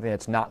against something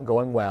that's not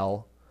going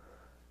well,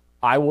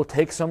 I will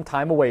take some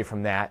time away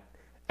from that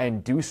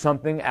and do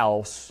something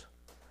else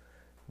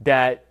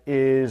that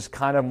is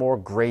kind of more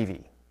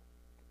gravy.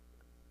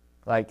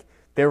 Like,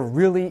 there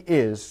really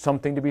is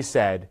something to be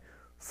said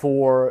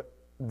for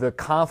the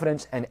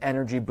confidence and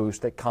energy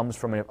boost that comes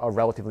from a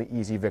relatively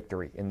easy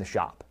victory in the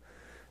shop.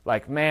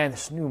 Like, man,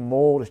 this new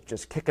mold is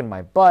just kicking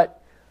my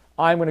butt.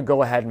 I'm going to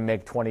go ahead and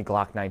make 20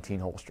 Glock 19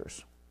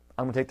 holsters.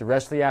 I'm going to take the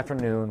rest of the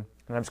afternoon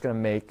and I'm just going to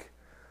make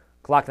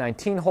Glock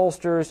 19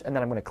 holsters, and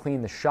then I'm going to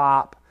clean the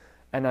shop,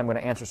 and then I'm going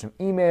to answer some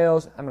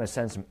emails. I'm going to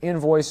send some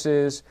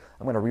invoices.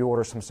 I'm going to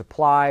reorder some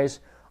supplies.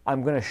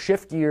 I'm going to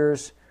shift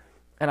gears,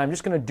 and I'm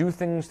just going to do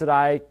things that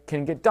I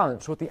can get done.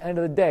 So at the end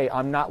of the day,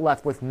 I'm not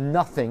left with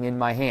nothing in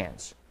my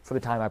hands for the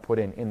time I put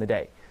in the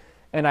day.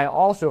 And I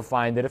also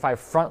find that if I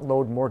front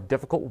load more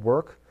difficult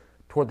work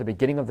toward the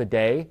beginning of the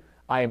day,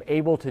 I am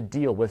able to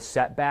deal with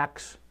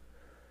setbacks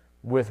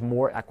with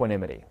more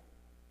equanimity,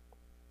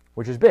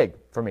 which is big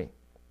for me.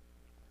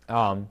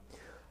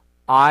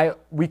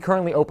 We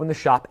currently open the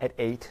shop at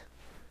 8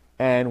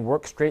 and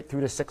work straight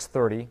through to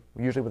 6:30,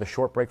 usually with a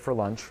short break for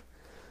lunch.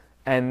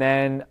 And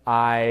then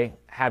I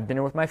have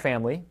dinner with my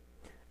family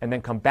and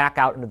then come back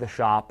out into the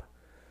shop.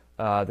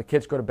 The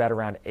kids go to bed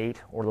around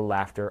 8 or a little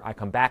after. I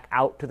come back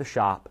out to the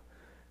shop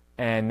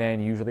and then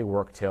usually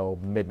work till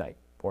midnight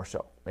or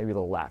so, maybe a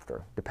little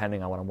after,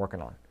 depending on what I'm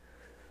working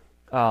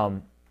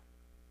on.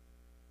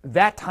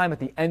 That time at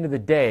the end of the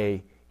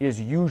day is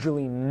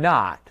usually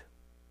not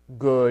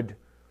good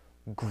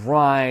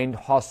grind,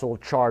 hustle,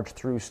 charge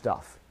through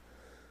stuff.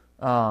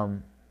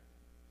 Thank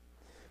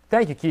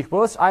you, Keith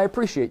Willis. I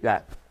appreciate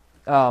that.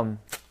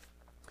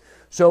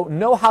 So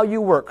know how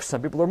you work.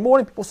 Some people are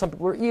morning people, some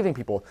people are evening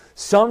people.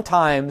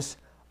 Sometimes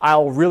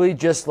I'll really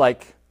just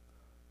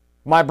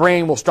my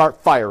brain will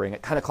start firing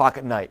at 10 o'clock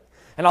at night.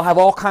 And I'll have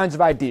all kinds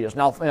of ideas.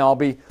 And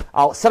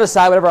I'll set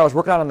aside whatever I was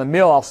working on the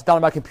mill. I'll sit down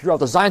on my computer. I'll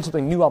design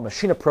something new. I'll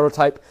machine a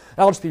prototype. And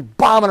I'll just be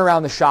bombing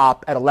around the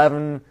shop at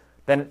 11,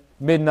 then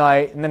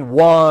midnight, and then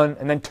 1,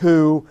 and then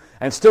 2,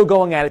 and still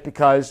going at it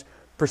because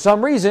for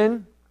some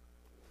reason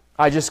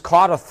I just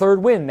caught a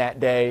third wind that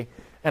day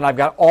and I've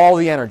got all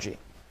the energy.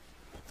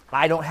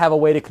 I don't have a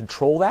way to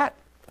control that.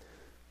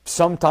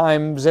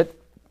 Sometimes it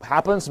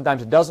happens.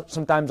 Sometimes it doesn't.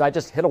 Sometimes I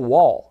just hit a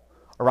wall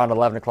around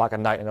 11 o'clock at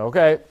night and go,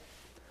 okay,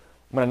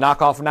 I'm going to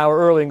knock off an hour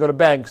early and go to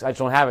bed because I just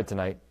don't have it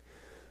tonight.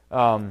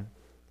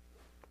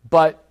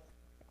 But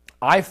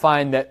I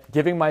find that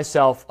giving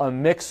myself a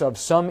mix of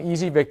some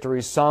easy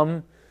victories,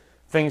 some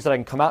things that I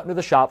can come out into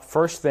the shop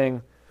first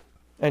thing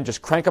and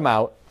just crank them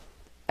out,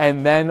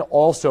 and then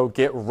also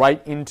get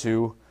right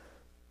into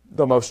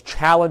the most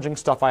challenging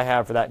stuff I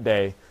have for that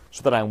day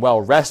so that I'm well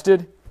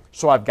rested,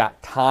 so I've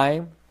got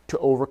time to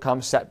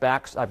overcome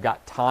setbacks, I've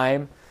got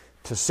time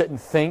to sit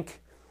and think,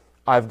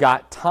 I've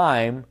got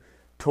time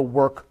to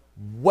work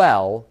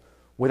well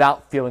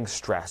without feeling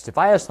stressed. If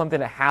I have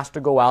something that has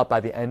to go out by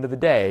the end of the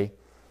day,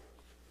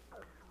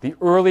 the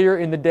earlier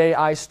in the day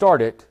I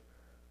start it,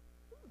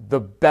 the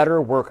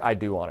better work I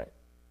do on it,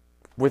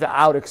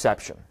 without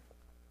exception.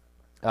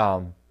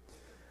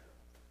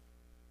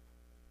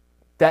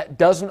 That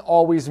doesn't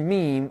always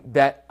mean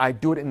that I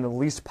do it in the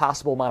least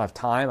possible amount of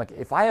time. Like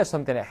if I have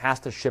something that has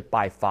to ship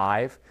by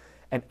 5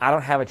 and I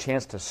don't have a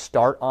chance to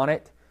start on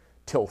it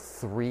till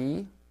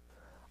 3,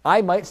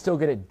 I might still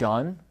get it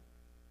done.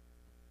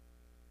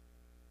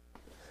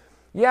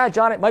 Yeah,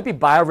 John, it might be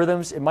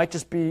biorhythms. It might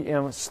just be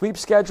sleep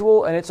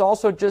schedule. And it's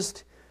also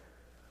just,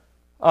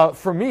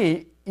 for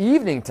me,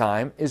 evening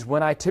time is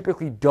when I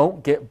typically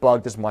don't get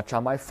bugged as much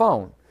on my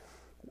phone.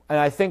 And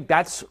I think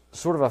that's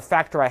sort of a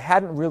factor I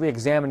hadn't really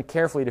examined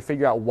carefully to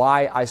figure out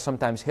why I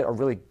sometimes hit a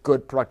really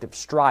good productive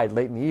stride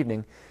late in the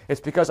evening.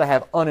 It's because I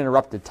have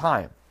uninterrupted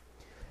time.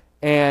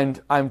 And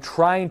I'm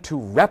trying to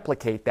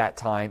replicate that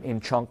time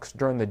in chunks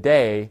during the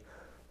day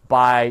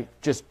by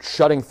just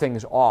shutting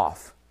things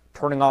off,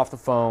 turning off the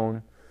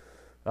phone,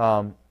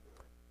 so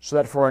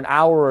that for an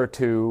hour or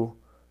two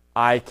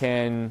I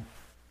can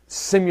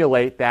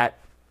simulate that,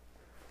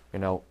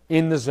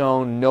 in the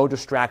zone, no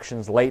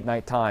distractions, late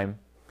night time.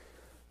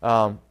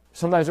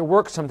 Sometimes it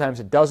works, sometimes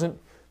it doesn't.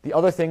 The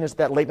other thing is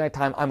that late night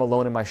time, I'm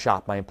alone in my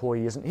shop. My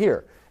employee isn't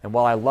here. And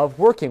while I love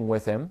working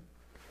with him,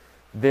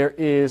 there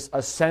is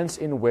a sense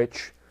in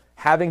which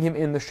having him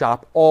in the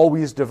shop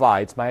always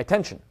divides my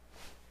attention.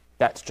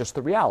 That's just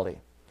the reality.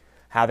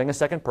 having a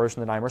second person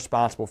that I'm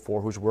responsible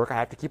for, whose work I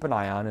have to keep an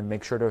eye on and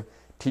make sure to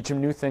teach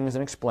him new things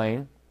and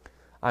explain.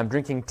 I'm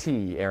drinking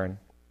tea, Aaron.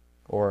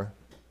 Or,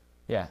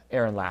 yeah,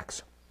 Aaron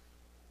Lax.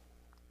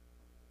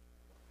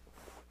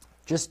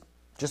 Just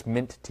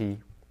mint tea.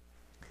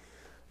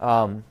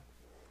 And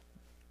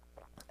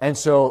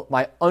so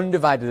my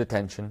undivided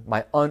attention,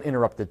 my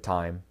uninterrupted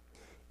time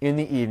in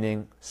the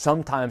evening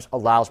sometimes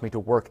allows me to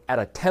work at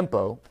a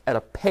tempo, at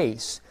a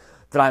pace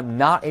that I'm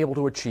not able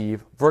to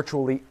achieve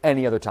virtually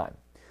any other time.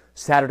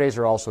 Saturdays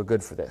are also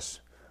good for this.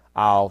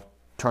 I'll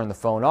turn the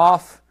phone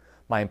off,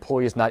 my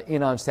employee is not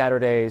in on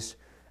Saturdays,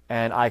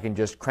 and I can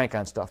just crank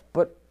on stuff.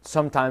 But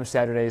sometimes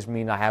Saturdays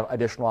mean I have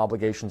additional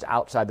obligations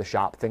outside the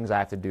shop, things I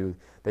have to do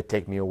that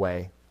take me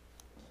away.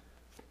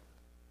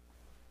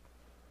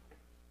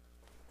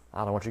 I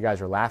don't know what you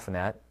guys are laughing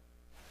at.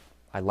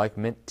 I like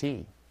mint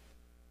tea.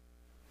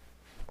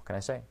 What can I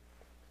say?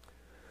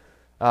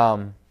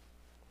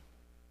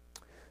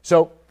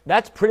 So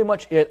that's pretty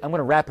much it. I'm going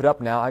to wrap it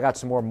up now. I got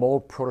some more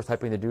mold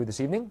prototyping to do this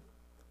evening.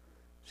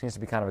 Seems to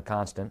be kind of a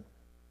constant.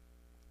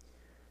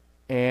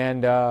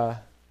 And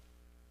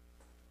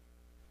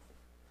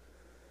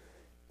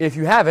if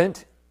you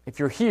haven't, if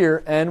you're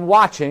here and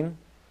watching,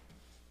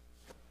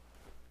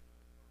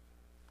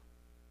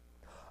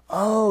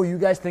 oh, you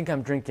guys think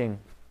I'm drinking.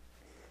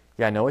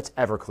 Yeah, no, it's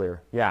Everclear.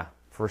 Yeah,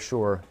 for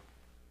sure.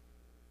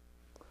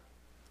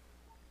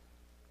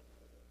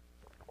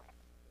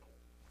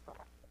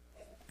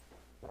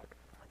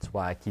 That's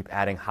why I keep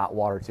adding hot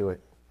water to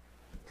it.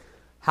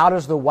 How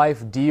does the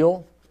wife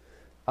deal?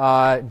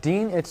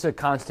 Dean, it's a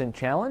constant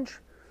challenge.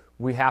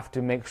 We have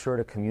to make sure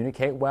to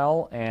communicate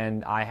well,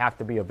 and I have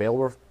to be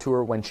available to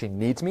her when she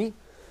needs me.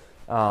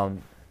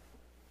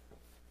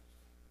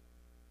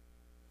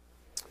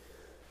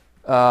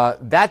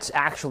 That's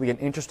actually an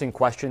interesting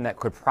question that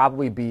could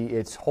probably be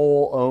its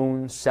whole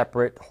own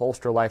separate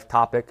Holster Life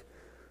topic,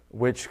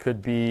 which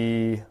could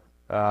be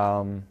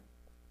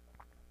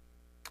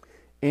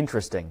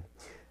interesting.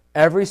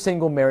 Every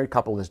single married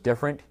couple is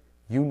different.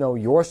 You know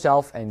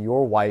yourself and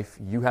your wife.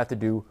 You have to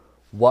do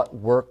what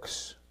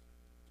works.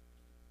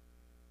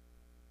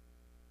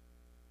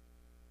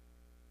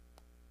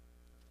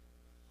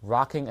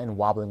 Rocking and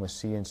wobbling with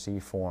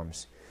CNC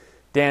forms.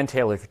 Dan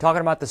Taylor, if you're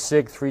talking about the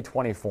SIG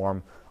 320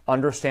 form,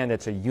 understand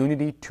it's a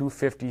Unity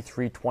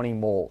 250-320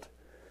 mold.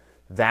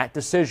 That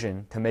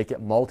decision to make it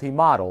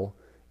multi-model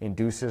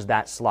induces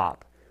that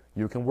slop.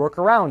 You can work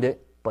around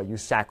it, but you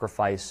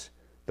sacrifice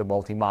the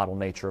multi-model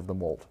nature of the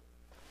mold.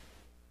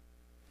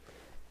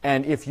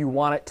 And if you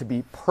want it to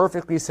be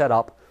perfectly set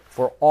up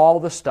for all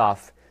the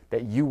stuff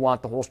that you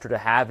want the holster to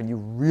have and you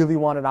really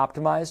want it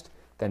optimized,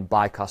 then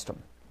buy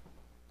custom.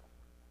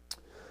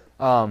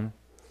 But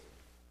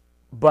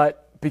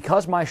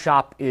because my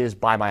shop is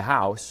by my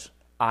house,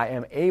 I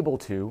am able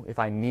to, if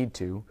I need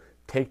to,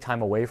 take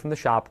time away from the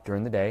shop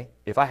during the day,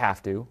 if I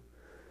have to,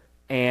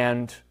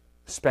 and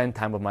spend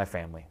time with my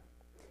family.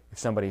 If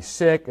somebody's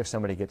sick, if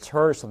somebody gets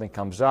hurt, if something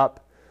comes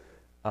up,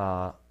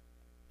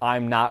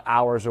 I'm not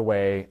hours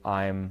away,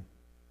 I'm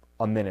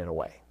a minute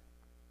away,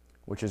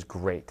 which is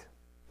great.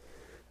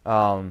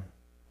 But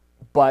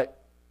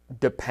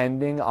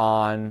depending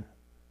on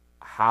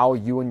how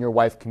you and your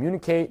wife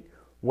communicate,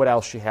 what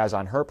else she has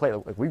on her plate.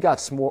 Like we've got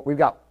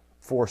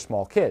 4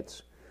 small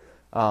kids.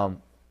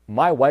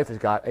 My wife has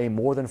got a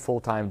more than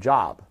full-time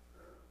job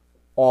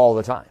all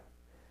the time.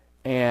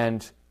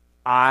 And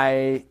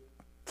I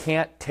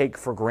can't take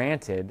for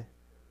granted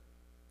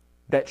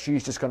that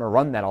she's just going to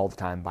run that all the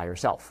time by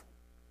herself.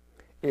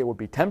 It would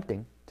be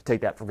tempting to take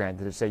that for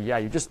granted, to say, yeah,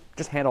 you just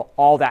handle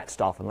all that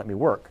stuff and let me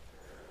work.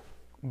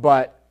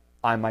 But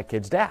I'm my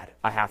kid's dad.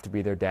 I have to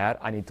be their dad.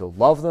 I need to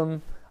love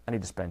them. I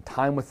need to spend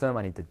time with them.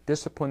 I need to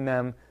discipline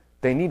them.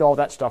 They need all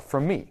that stuff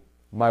from me.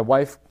 My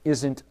wife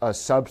isn't a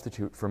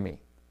substitute for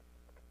me.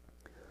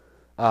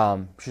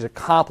 She's a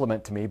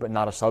complement to me, but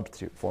not a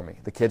substitute for me.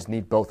 The kids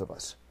need both of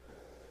us.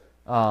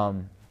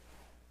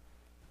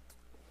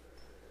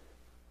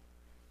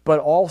 But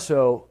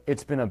also,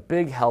 it's been a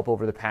big help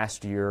over the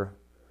past year.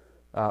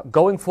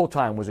 Going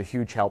full-time was a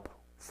huge help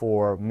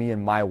for me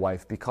and my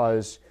wife,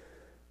 because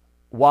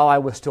while I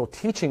was still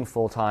teaching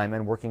full-time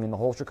and working in the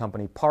holster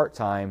company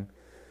part-time,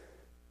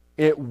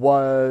 I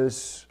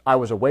was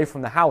away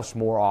from the house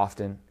more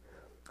often.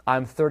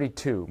 I'm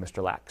 32,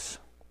 Mr. Lax.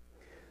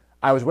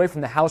 I was away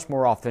from the house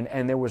more often,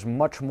 and there was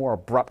much more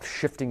abrupt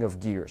shifting of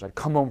gears. I'd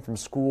come home from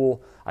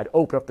school, I'd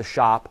open up the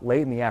shop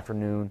late in the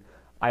afternoon.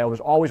 I was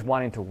always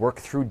wanting to work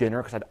through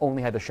dinner because I'd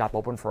only had the shop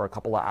open for a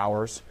couple of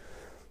hours.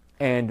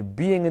 And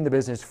being in the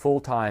business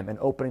full-time and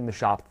opening the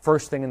shop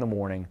first thing in the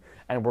morning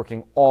and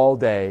working all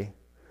day,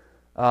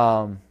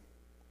 yeah,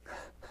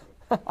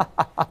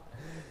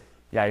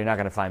 you're not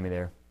going to find me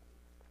there,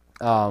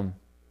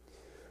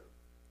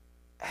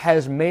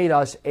 has made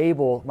us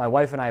able, my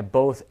wife and I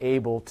both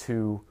able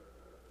to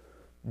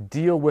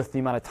deal with the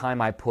amount of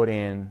time I put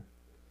in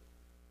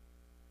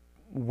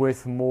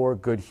with more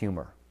good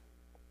humor,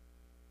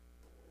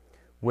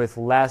 with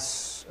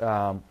less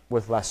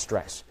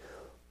stress.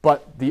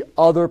 But the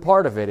other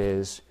part of it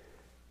is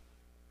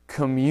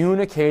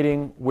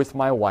communicating with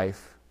my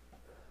wife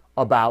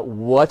about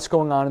what's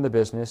going on in the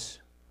business.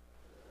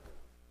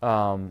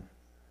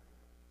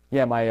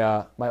 Yeah,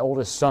 my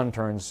oldest son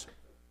turns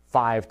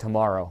 5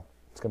 tomorrow.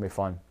 It's going to be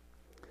fun.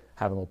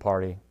 Having a little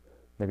party.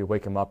 Maybe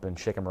wake him up and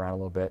shake him around a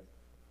little bit.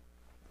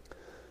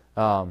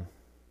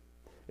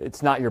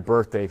 It's not your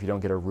birthday if you don't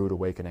get a rude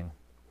awakening.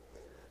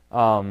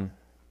 But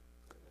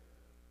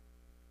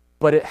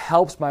it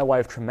helps my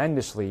wife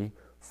tremendously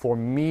for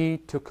me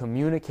to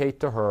communicate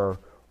to her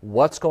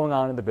what's going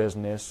on in the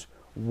business,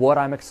 what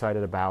I'm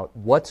excited about,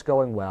 what's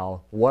going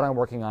well, what I'm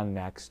working on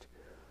next,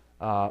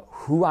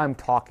 who I'm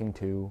talking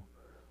to,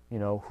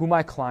 who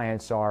my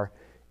clients are.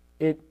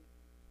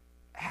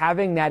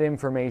 Having that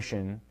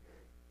information,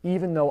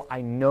 even though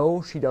I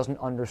know she doesn't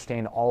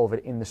understand all of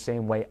it in the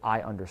same way I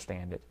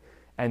understand it,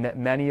 and that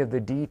many of the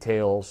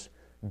details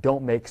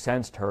don't make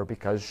sense to her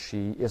because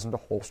she isn't a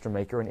holster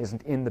maker and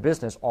isn't in the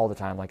business all the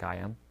time like I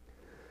am,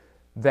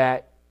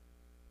 that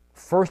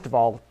first of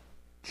all,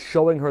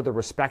 showing her the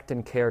respect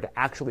and care to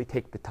actually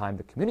take the time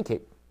to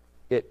communicate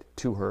it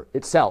to her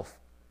itself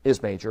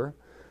is major,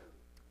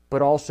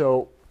 but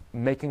also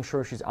making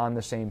sure she's on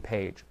the same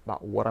page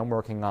about what I'm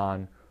working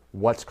on,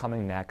 what's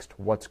coming next,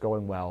 what's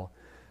going well.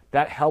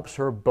 That helps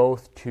her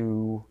both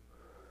to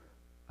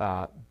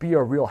be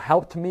a real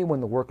help to me when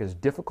the work is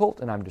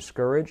difficult and I'm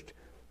discouraged,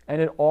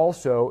 and it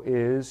also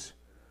is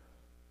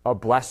a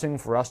blessing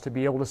for us to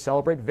be able to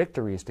celebrate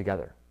victories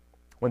together.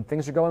 When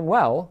things are going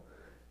well,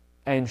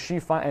 and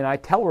I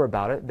tell her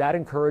about it, that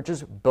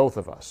encourages both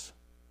of us,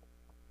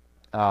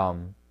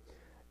 and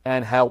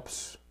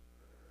helps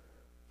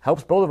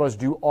both of us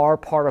do our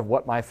part of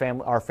what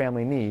our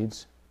family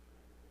needs.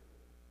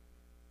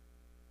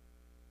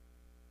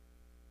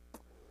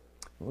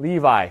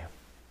 Levi,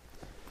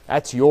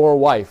 that's your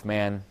wife,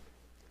 man.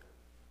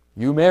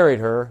 You married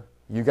her.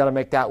 You got to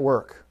make that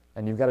work,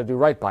 and you've got to do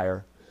right by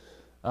her.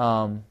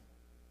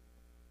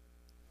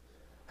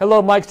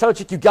 Hello, Mike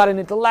Telichik. You got in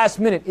at the last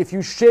minute. If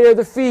you share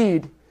the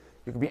feed,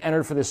 you can be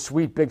entered for this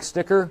sweet big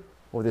sticker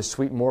or this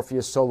sweet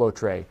Morpheus solo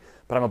tray.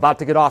 But I'm about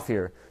to get off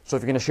here, so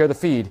if you're going to share the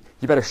feed,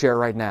 you better share it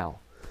right now.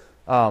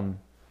 But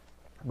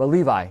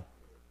Levi,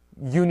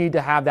 you need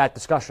to have that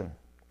discussion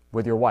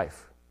with your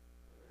wife.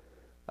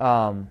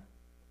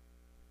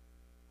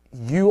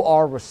 You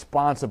are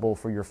responsible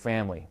for your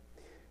family.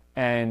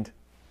 And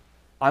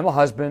I'm a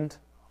husband,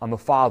 I'm a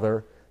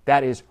father.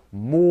 That is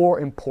more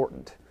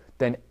important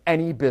than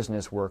any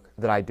business work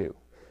that I do.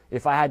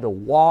 If I had to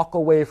walk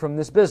away from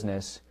this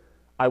business,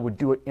 I would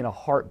do it in a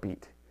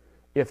heartbeat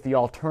if the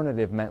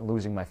alternative meant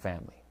losing my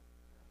family.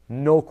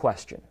 No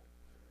question.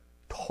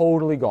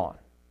 Totally gone.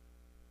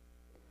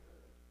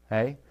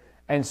 Okay?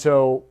 And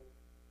so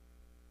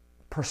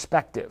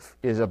perspective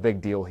is a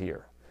big deal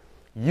here.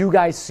 You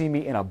guys see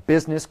me in a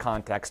business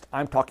context.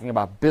 I'm talking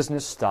about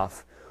business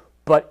stuff.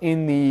 But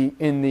in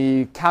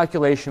the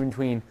calculation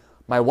between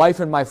my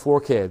wife and my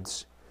 4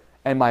 kids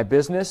and my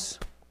business,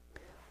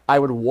 I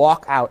would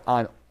walk out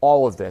on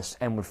all of this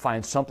and would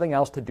find something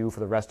else to do for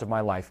the rest of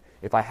my life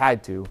if I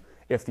had to,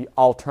 if the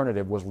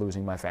alternative was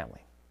losing my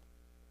family.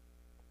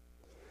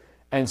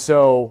 And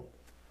so,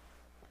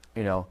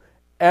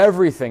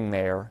 everything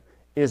there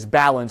is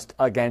balanced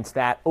against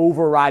that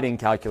overriding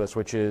calculus,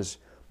 which is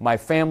my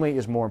family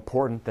is more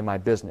important than my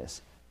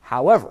business.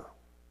 However,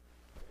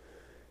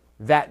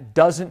 that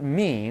doesn't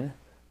mean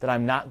that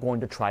I'm not going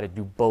to try to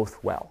do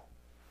both well.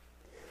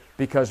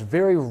 Because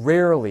very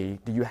rarely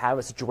do you have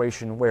a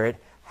situation where it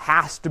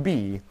has to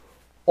be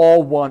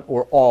all one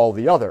or all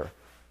the other.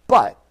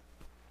 But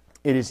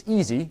it is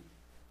easy,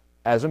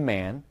 as a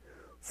man,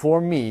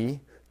 for me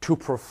to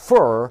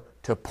prefer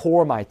to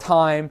pour my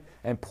time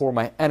and pour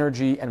my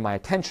energy and my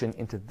attention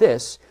into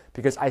this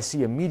because I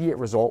see immediate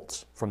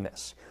results from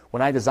this.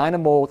 When I design a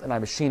mold and I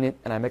machine it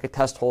and I make a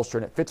test holster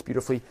and it fits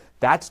beautifully,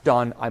 that's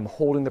done. I'm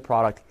holding the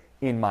product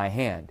in my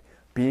hand.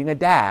 Being a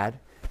dad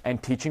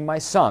and teaching my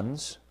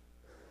sons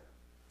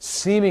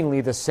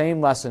seemingly the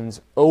same lessons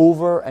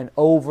over and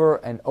over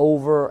and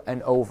over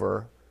and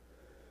over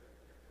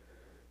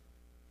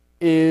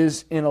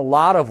is, in a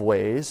lot of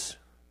ways,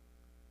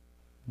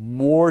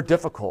 more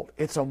difficult.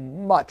 It's a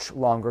much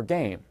longer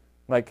game.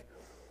 Like,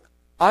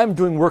 I'm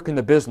doing work in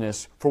the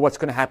business for what's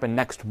going to happen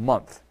next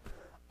month.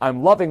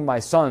 I'm loving my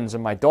sons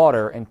and my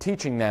daughter and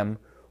teaching them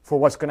for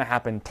what's going to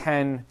happen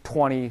 10,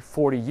 20,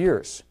 40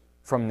 years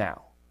from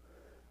now.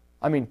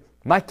 I mean,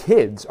 my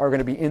kids are going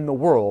to be in the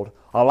world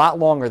a lot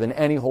longer than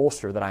any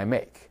holster that I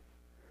make.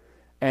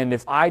 And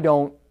if I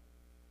don't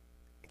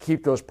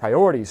keep those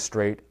priorities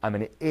straight, I'm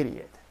an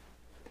idiot.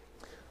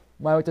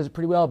 My wife does it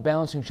pretty well.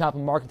 Balancing shop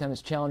and marketing time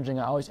is challenging.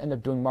 I always end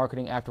up doing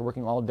marketing after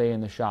working all day in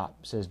the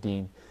shop, says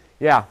Dean.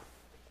 Yeah,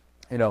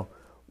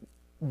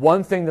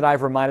 one thing that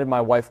I've reminded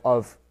my wife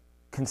of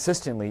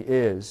consistently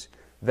is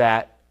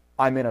that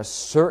I'm in a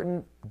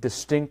certain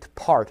distinct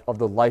part of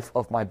the life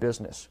of my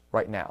business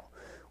right now,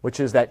 which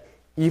is that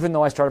even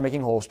though I started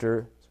making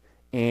holsters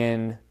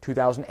in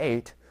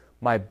 2008,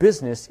 my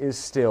business is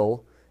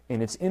still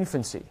in its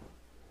infancy.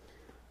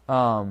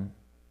 And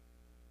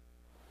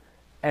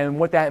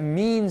what that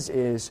means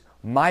is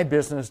my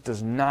business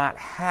does not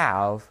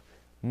have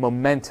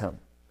momentum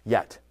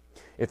yet.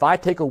 If I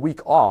take a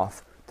week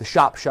off, the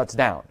shop shuts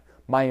down.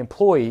 My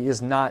employee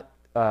is not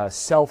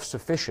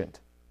self-sufficient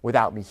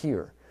without me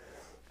here.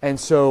 And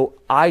so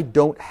I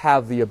don't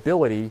have the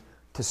ability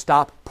to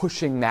stop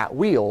pushing that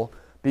wheel,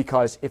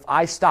 because if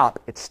I stop,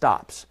 it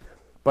stops.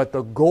 But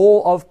the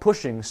goal of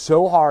pushing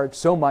so hard,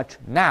 so much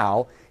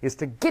now is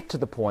to get to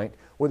the point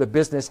where the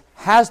business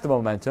has the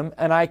momentum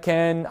and I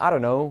can, I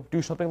don't know,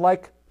 do something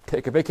like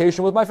take a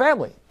vacation with my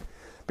family.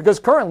 Because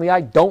currently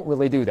I don't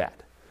really do that.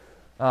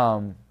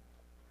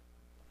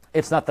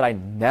 It's not that I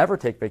never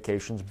take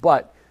vacations,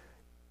 but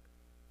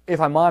if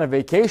I'm on a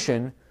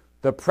vacation,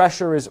 the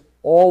pressure is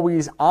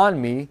always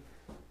on me.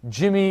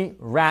 Jimmy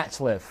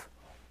Ratzliff,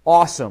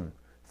 awesome,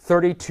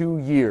 32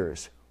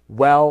 years,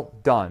 well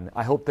done.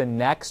 I hope the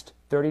next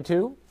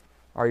 32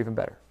 are even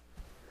better.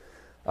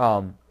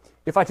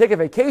 If I take a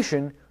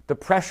vacation, the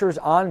pressure's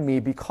on me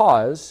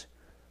because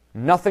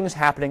nothing's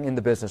happening in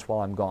the business while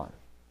I'm gone.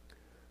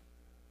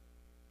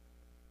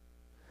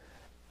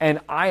 And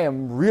I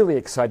am really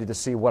excited to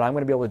see what I'm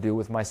going to be able to do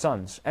with my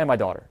sons and my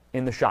daughter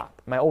in the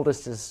shop. My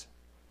oldest is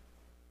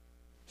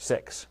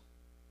 6,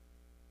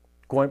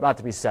 about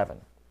to be 7.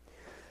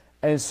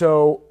 And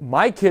so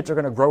my kids are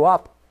going to grow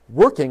up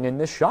working in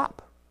this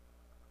shop.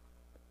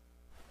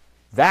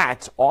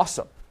 That's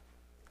awesome.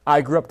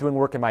 I grew up doing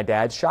work in my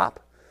dad's shop,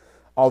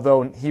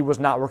 although he was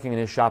not working in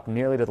his shop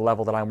nearly to the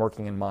level that I'm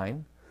working in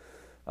mine.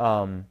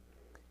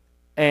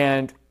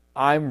 And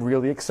I'm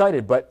really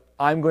excited, but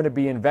I'm going to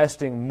be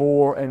investing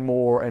more and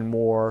more and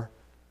more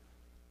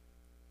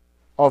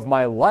of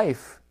my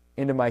life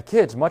into my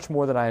kids, much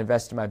more than I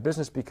invest in my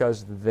business,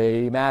 because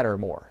they matter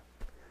more.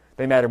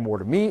 They matter more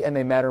to me, and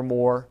they matter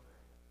more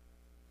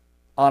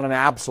on an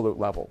absolute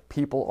level.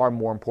 People are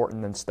more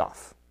important than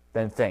stuff,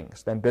 than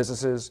things, than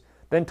businesses,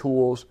 than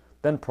tools,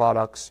 than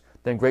products,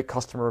 than great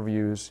customer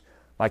reviews.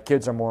 My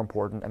kids are more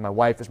important, and my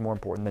wife is more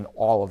important than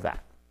all of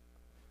that.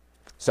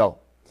 So,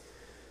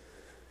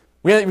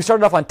 we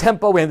started off on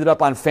tempo, we ended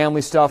up on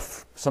family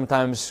stuff.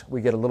 Sometimes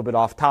we get a little bit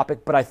off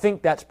topic, but I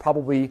think that's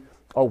probably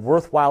a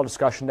worthwhile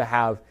discussion to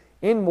have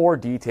in more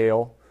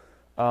detail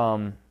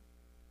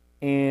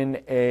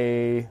in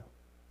a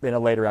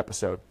later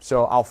episode.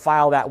 So I'll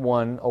file that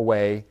one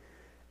away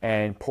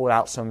and pull it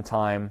out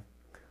sometime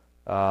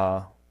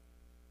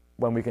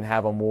when we can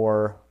have a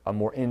more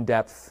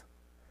in-depth,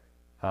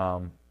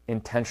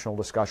 intentional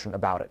discussion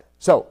about it.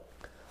 So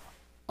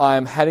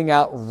I'm heading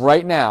out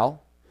right now.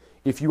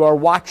 If you are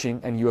watching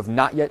and you have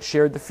not yet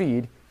shared the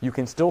feed, you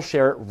can still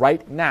share it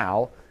right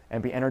now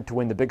and be entered to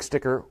win the big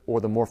sticker or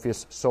the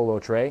Morpheus Solo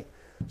tray.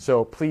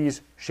 So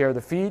please share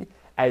the feed.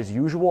 As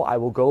usual, I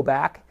will go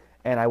back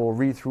and I will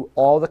read through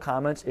all the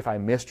comments. If I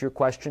missed your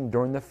question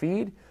during the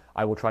feed,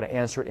 I will try to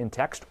answer it in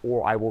text,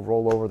 or I will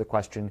roll over the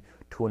question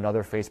to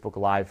another Facebook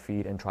Live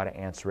feed and try to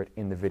answer it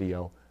in the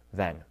video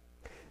then.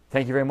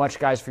 Thank you very much,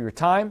 guys, for your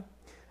time.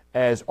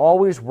 As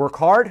always, work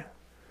hard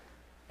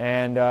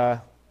and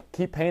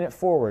keep paying it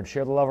forward.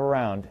 Share the love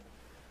around.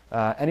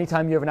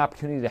 Anytime you have an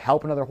opportunity to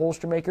help another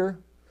holster maker,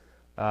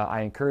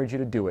 I encourage you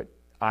to do it.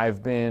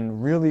 I've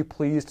been really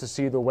pleased to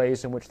see the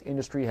ways in which the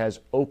industry has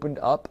opened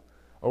up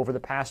over the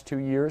past 2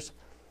 years,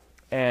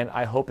 and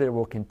I hope that it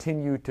will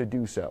continue to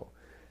do so.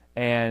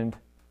 And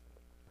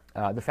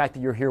the fact that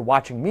you're here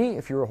watching me,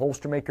 if you're a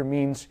holster maker,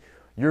 means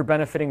you're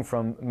benefiting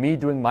from me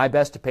doing my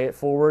best to pay it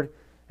forward,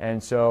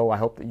 and so I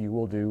hope that you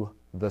will do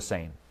the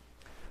same.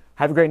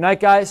 Have a great night,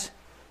 guys.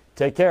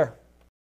 Take care.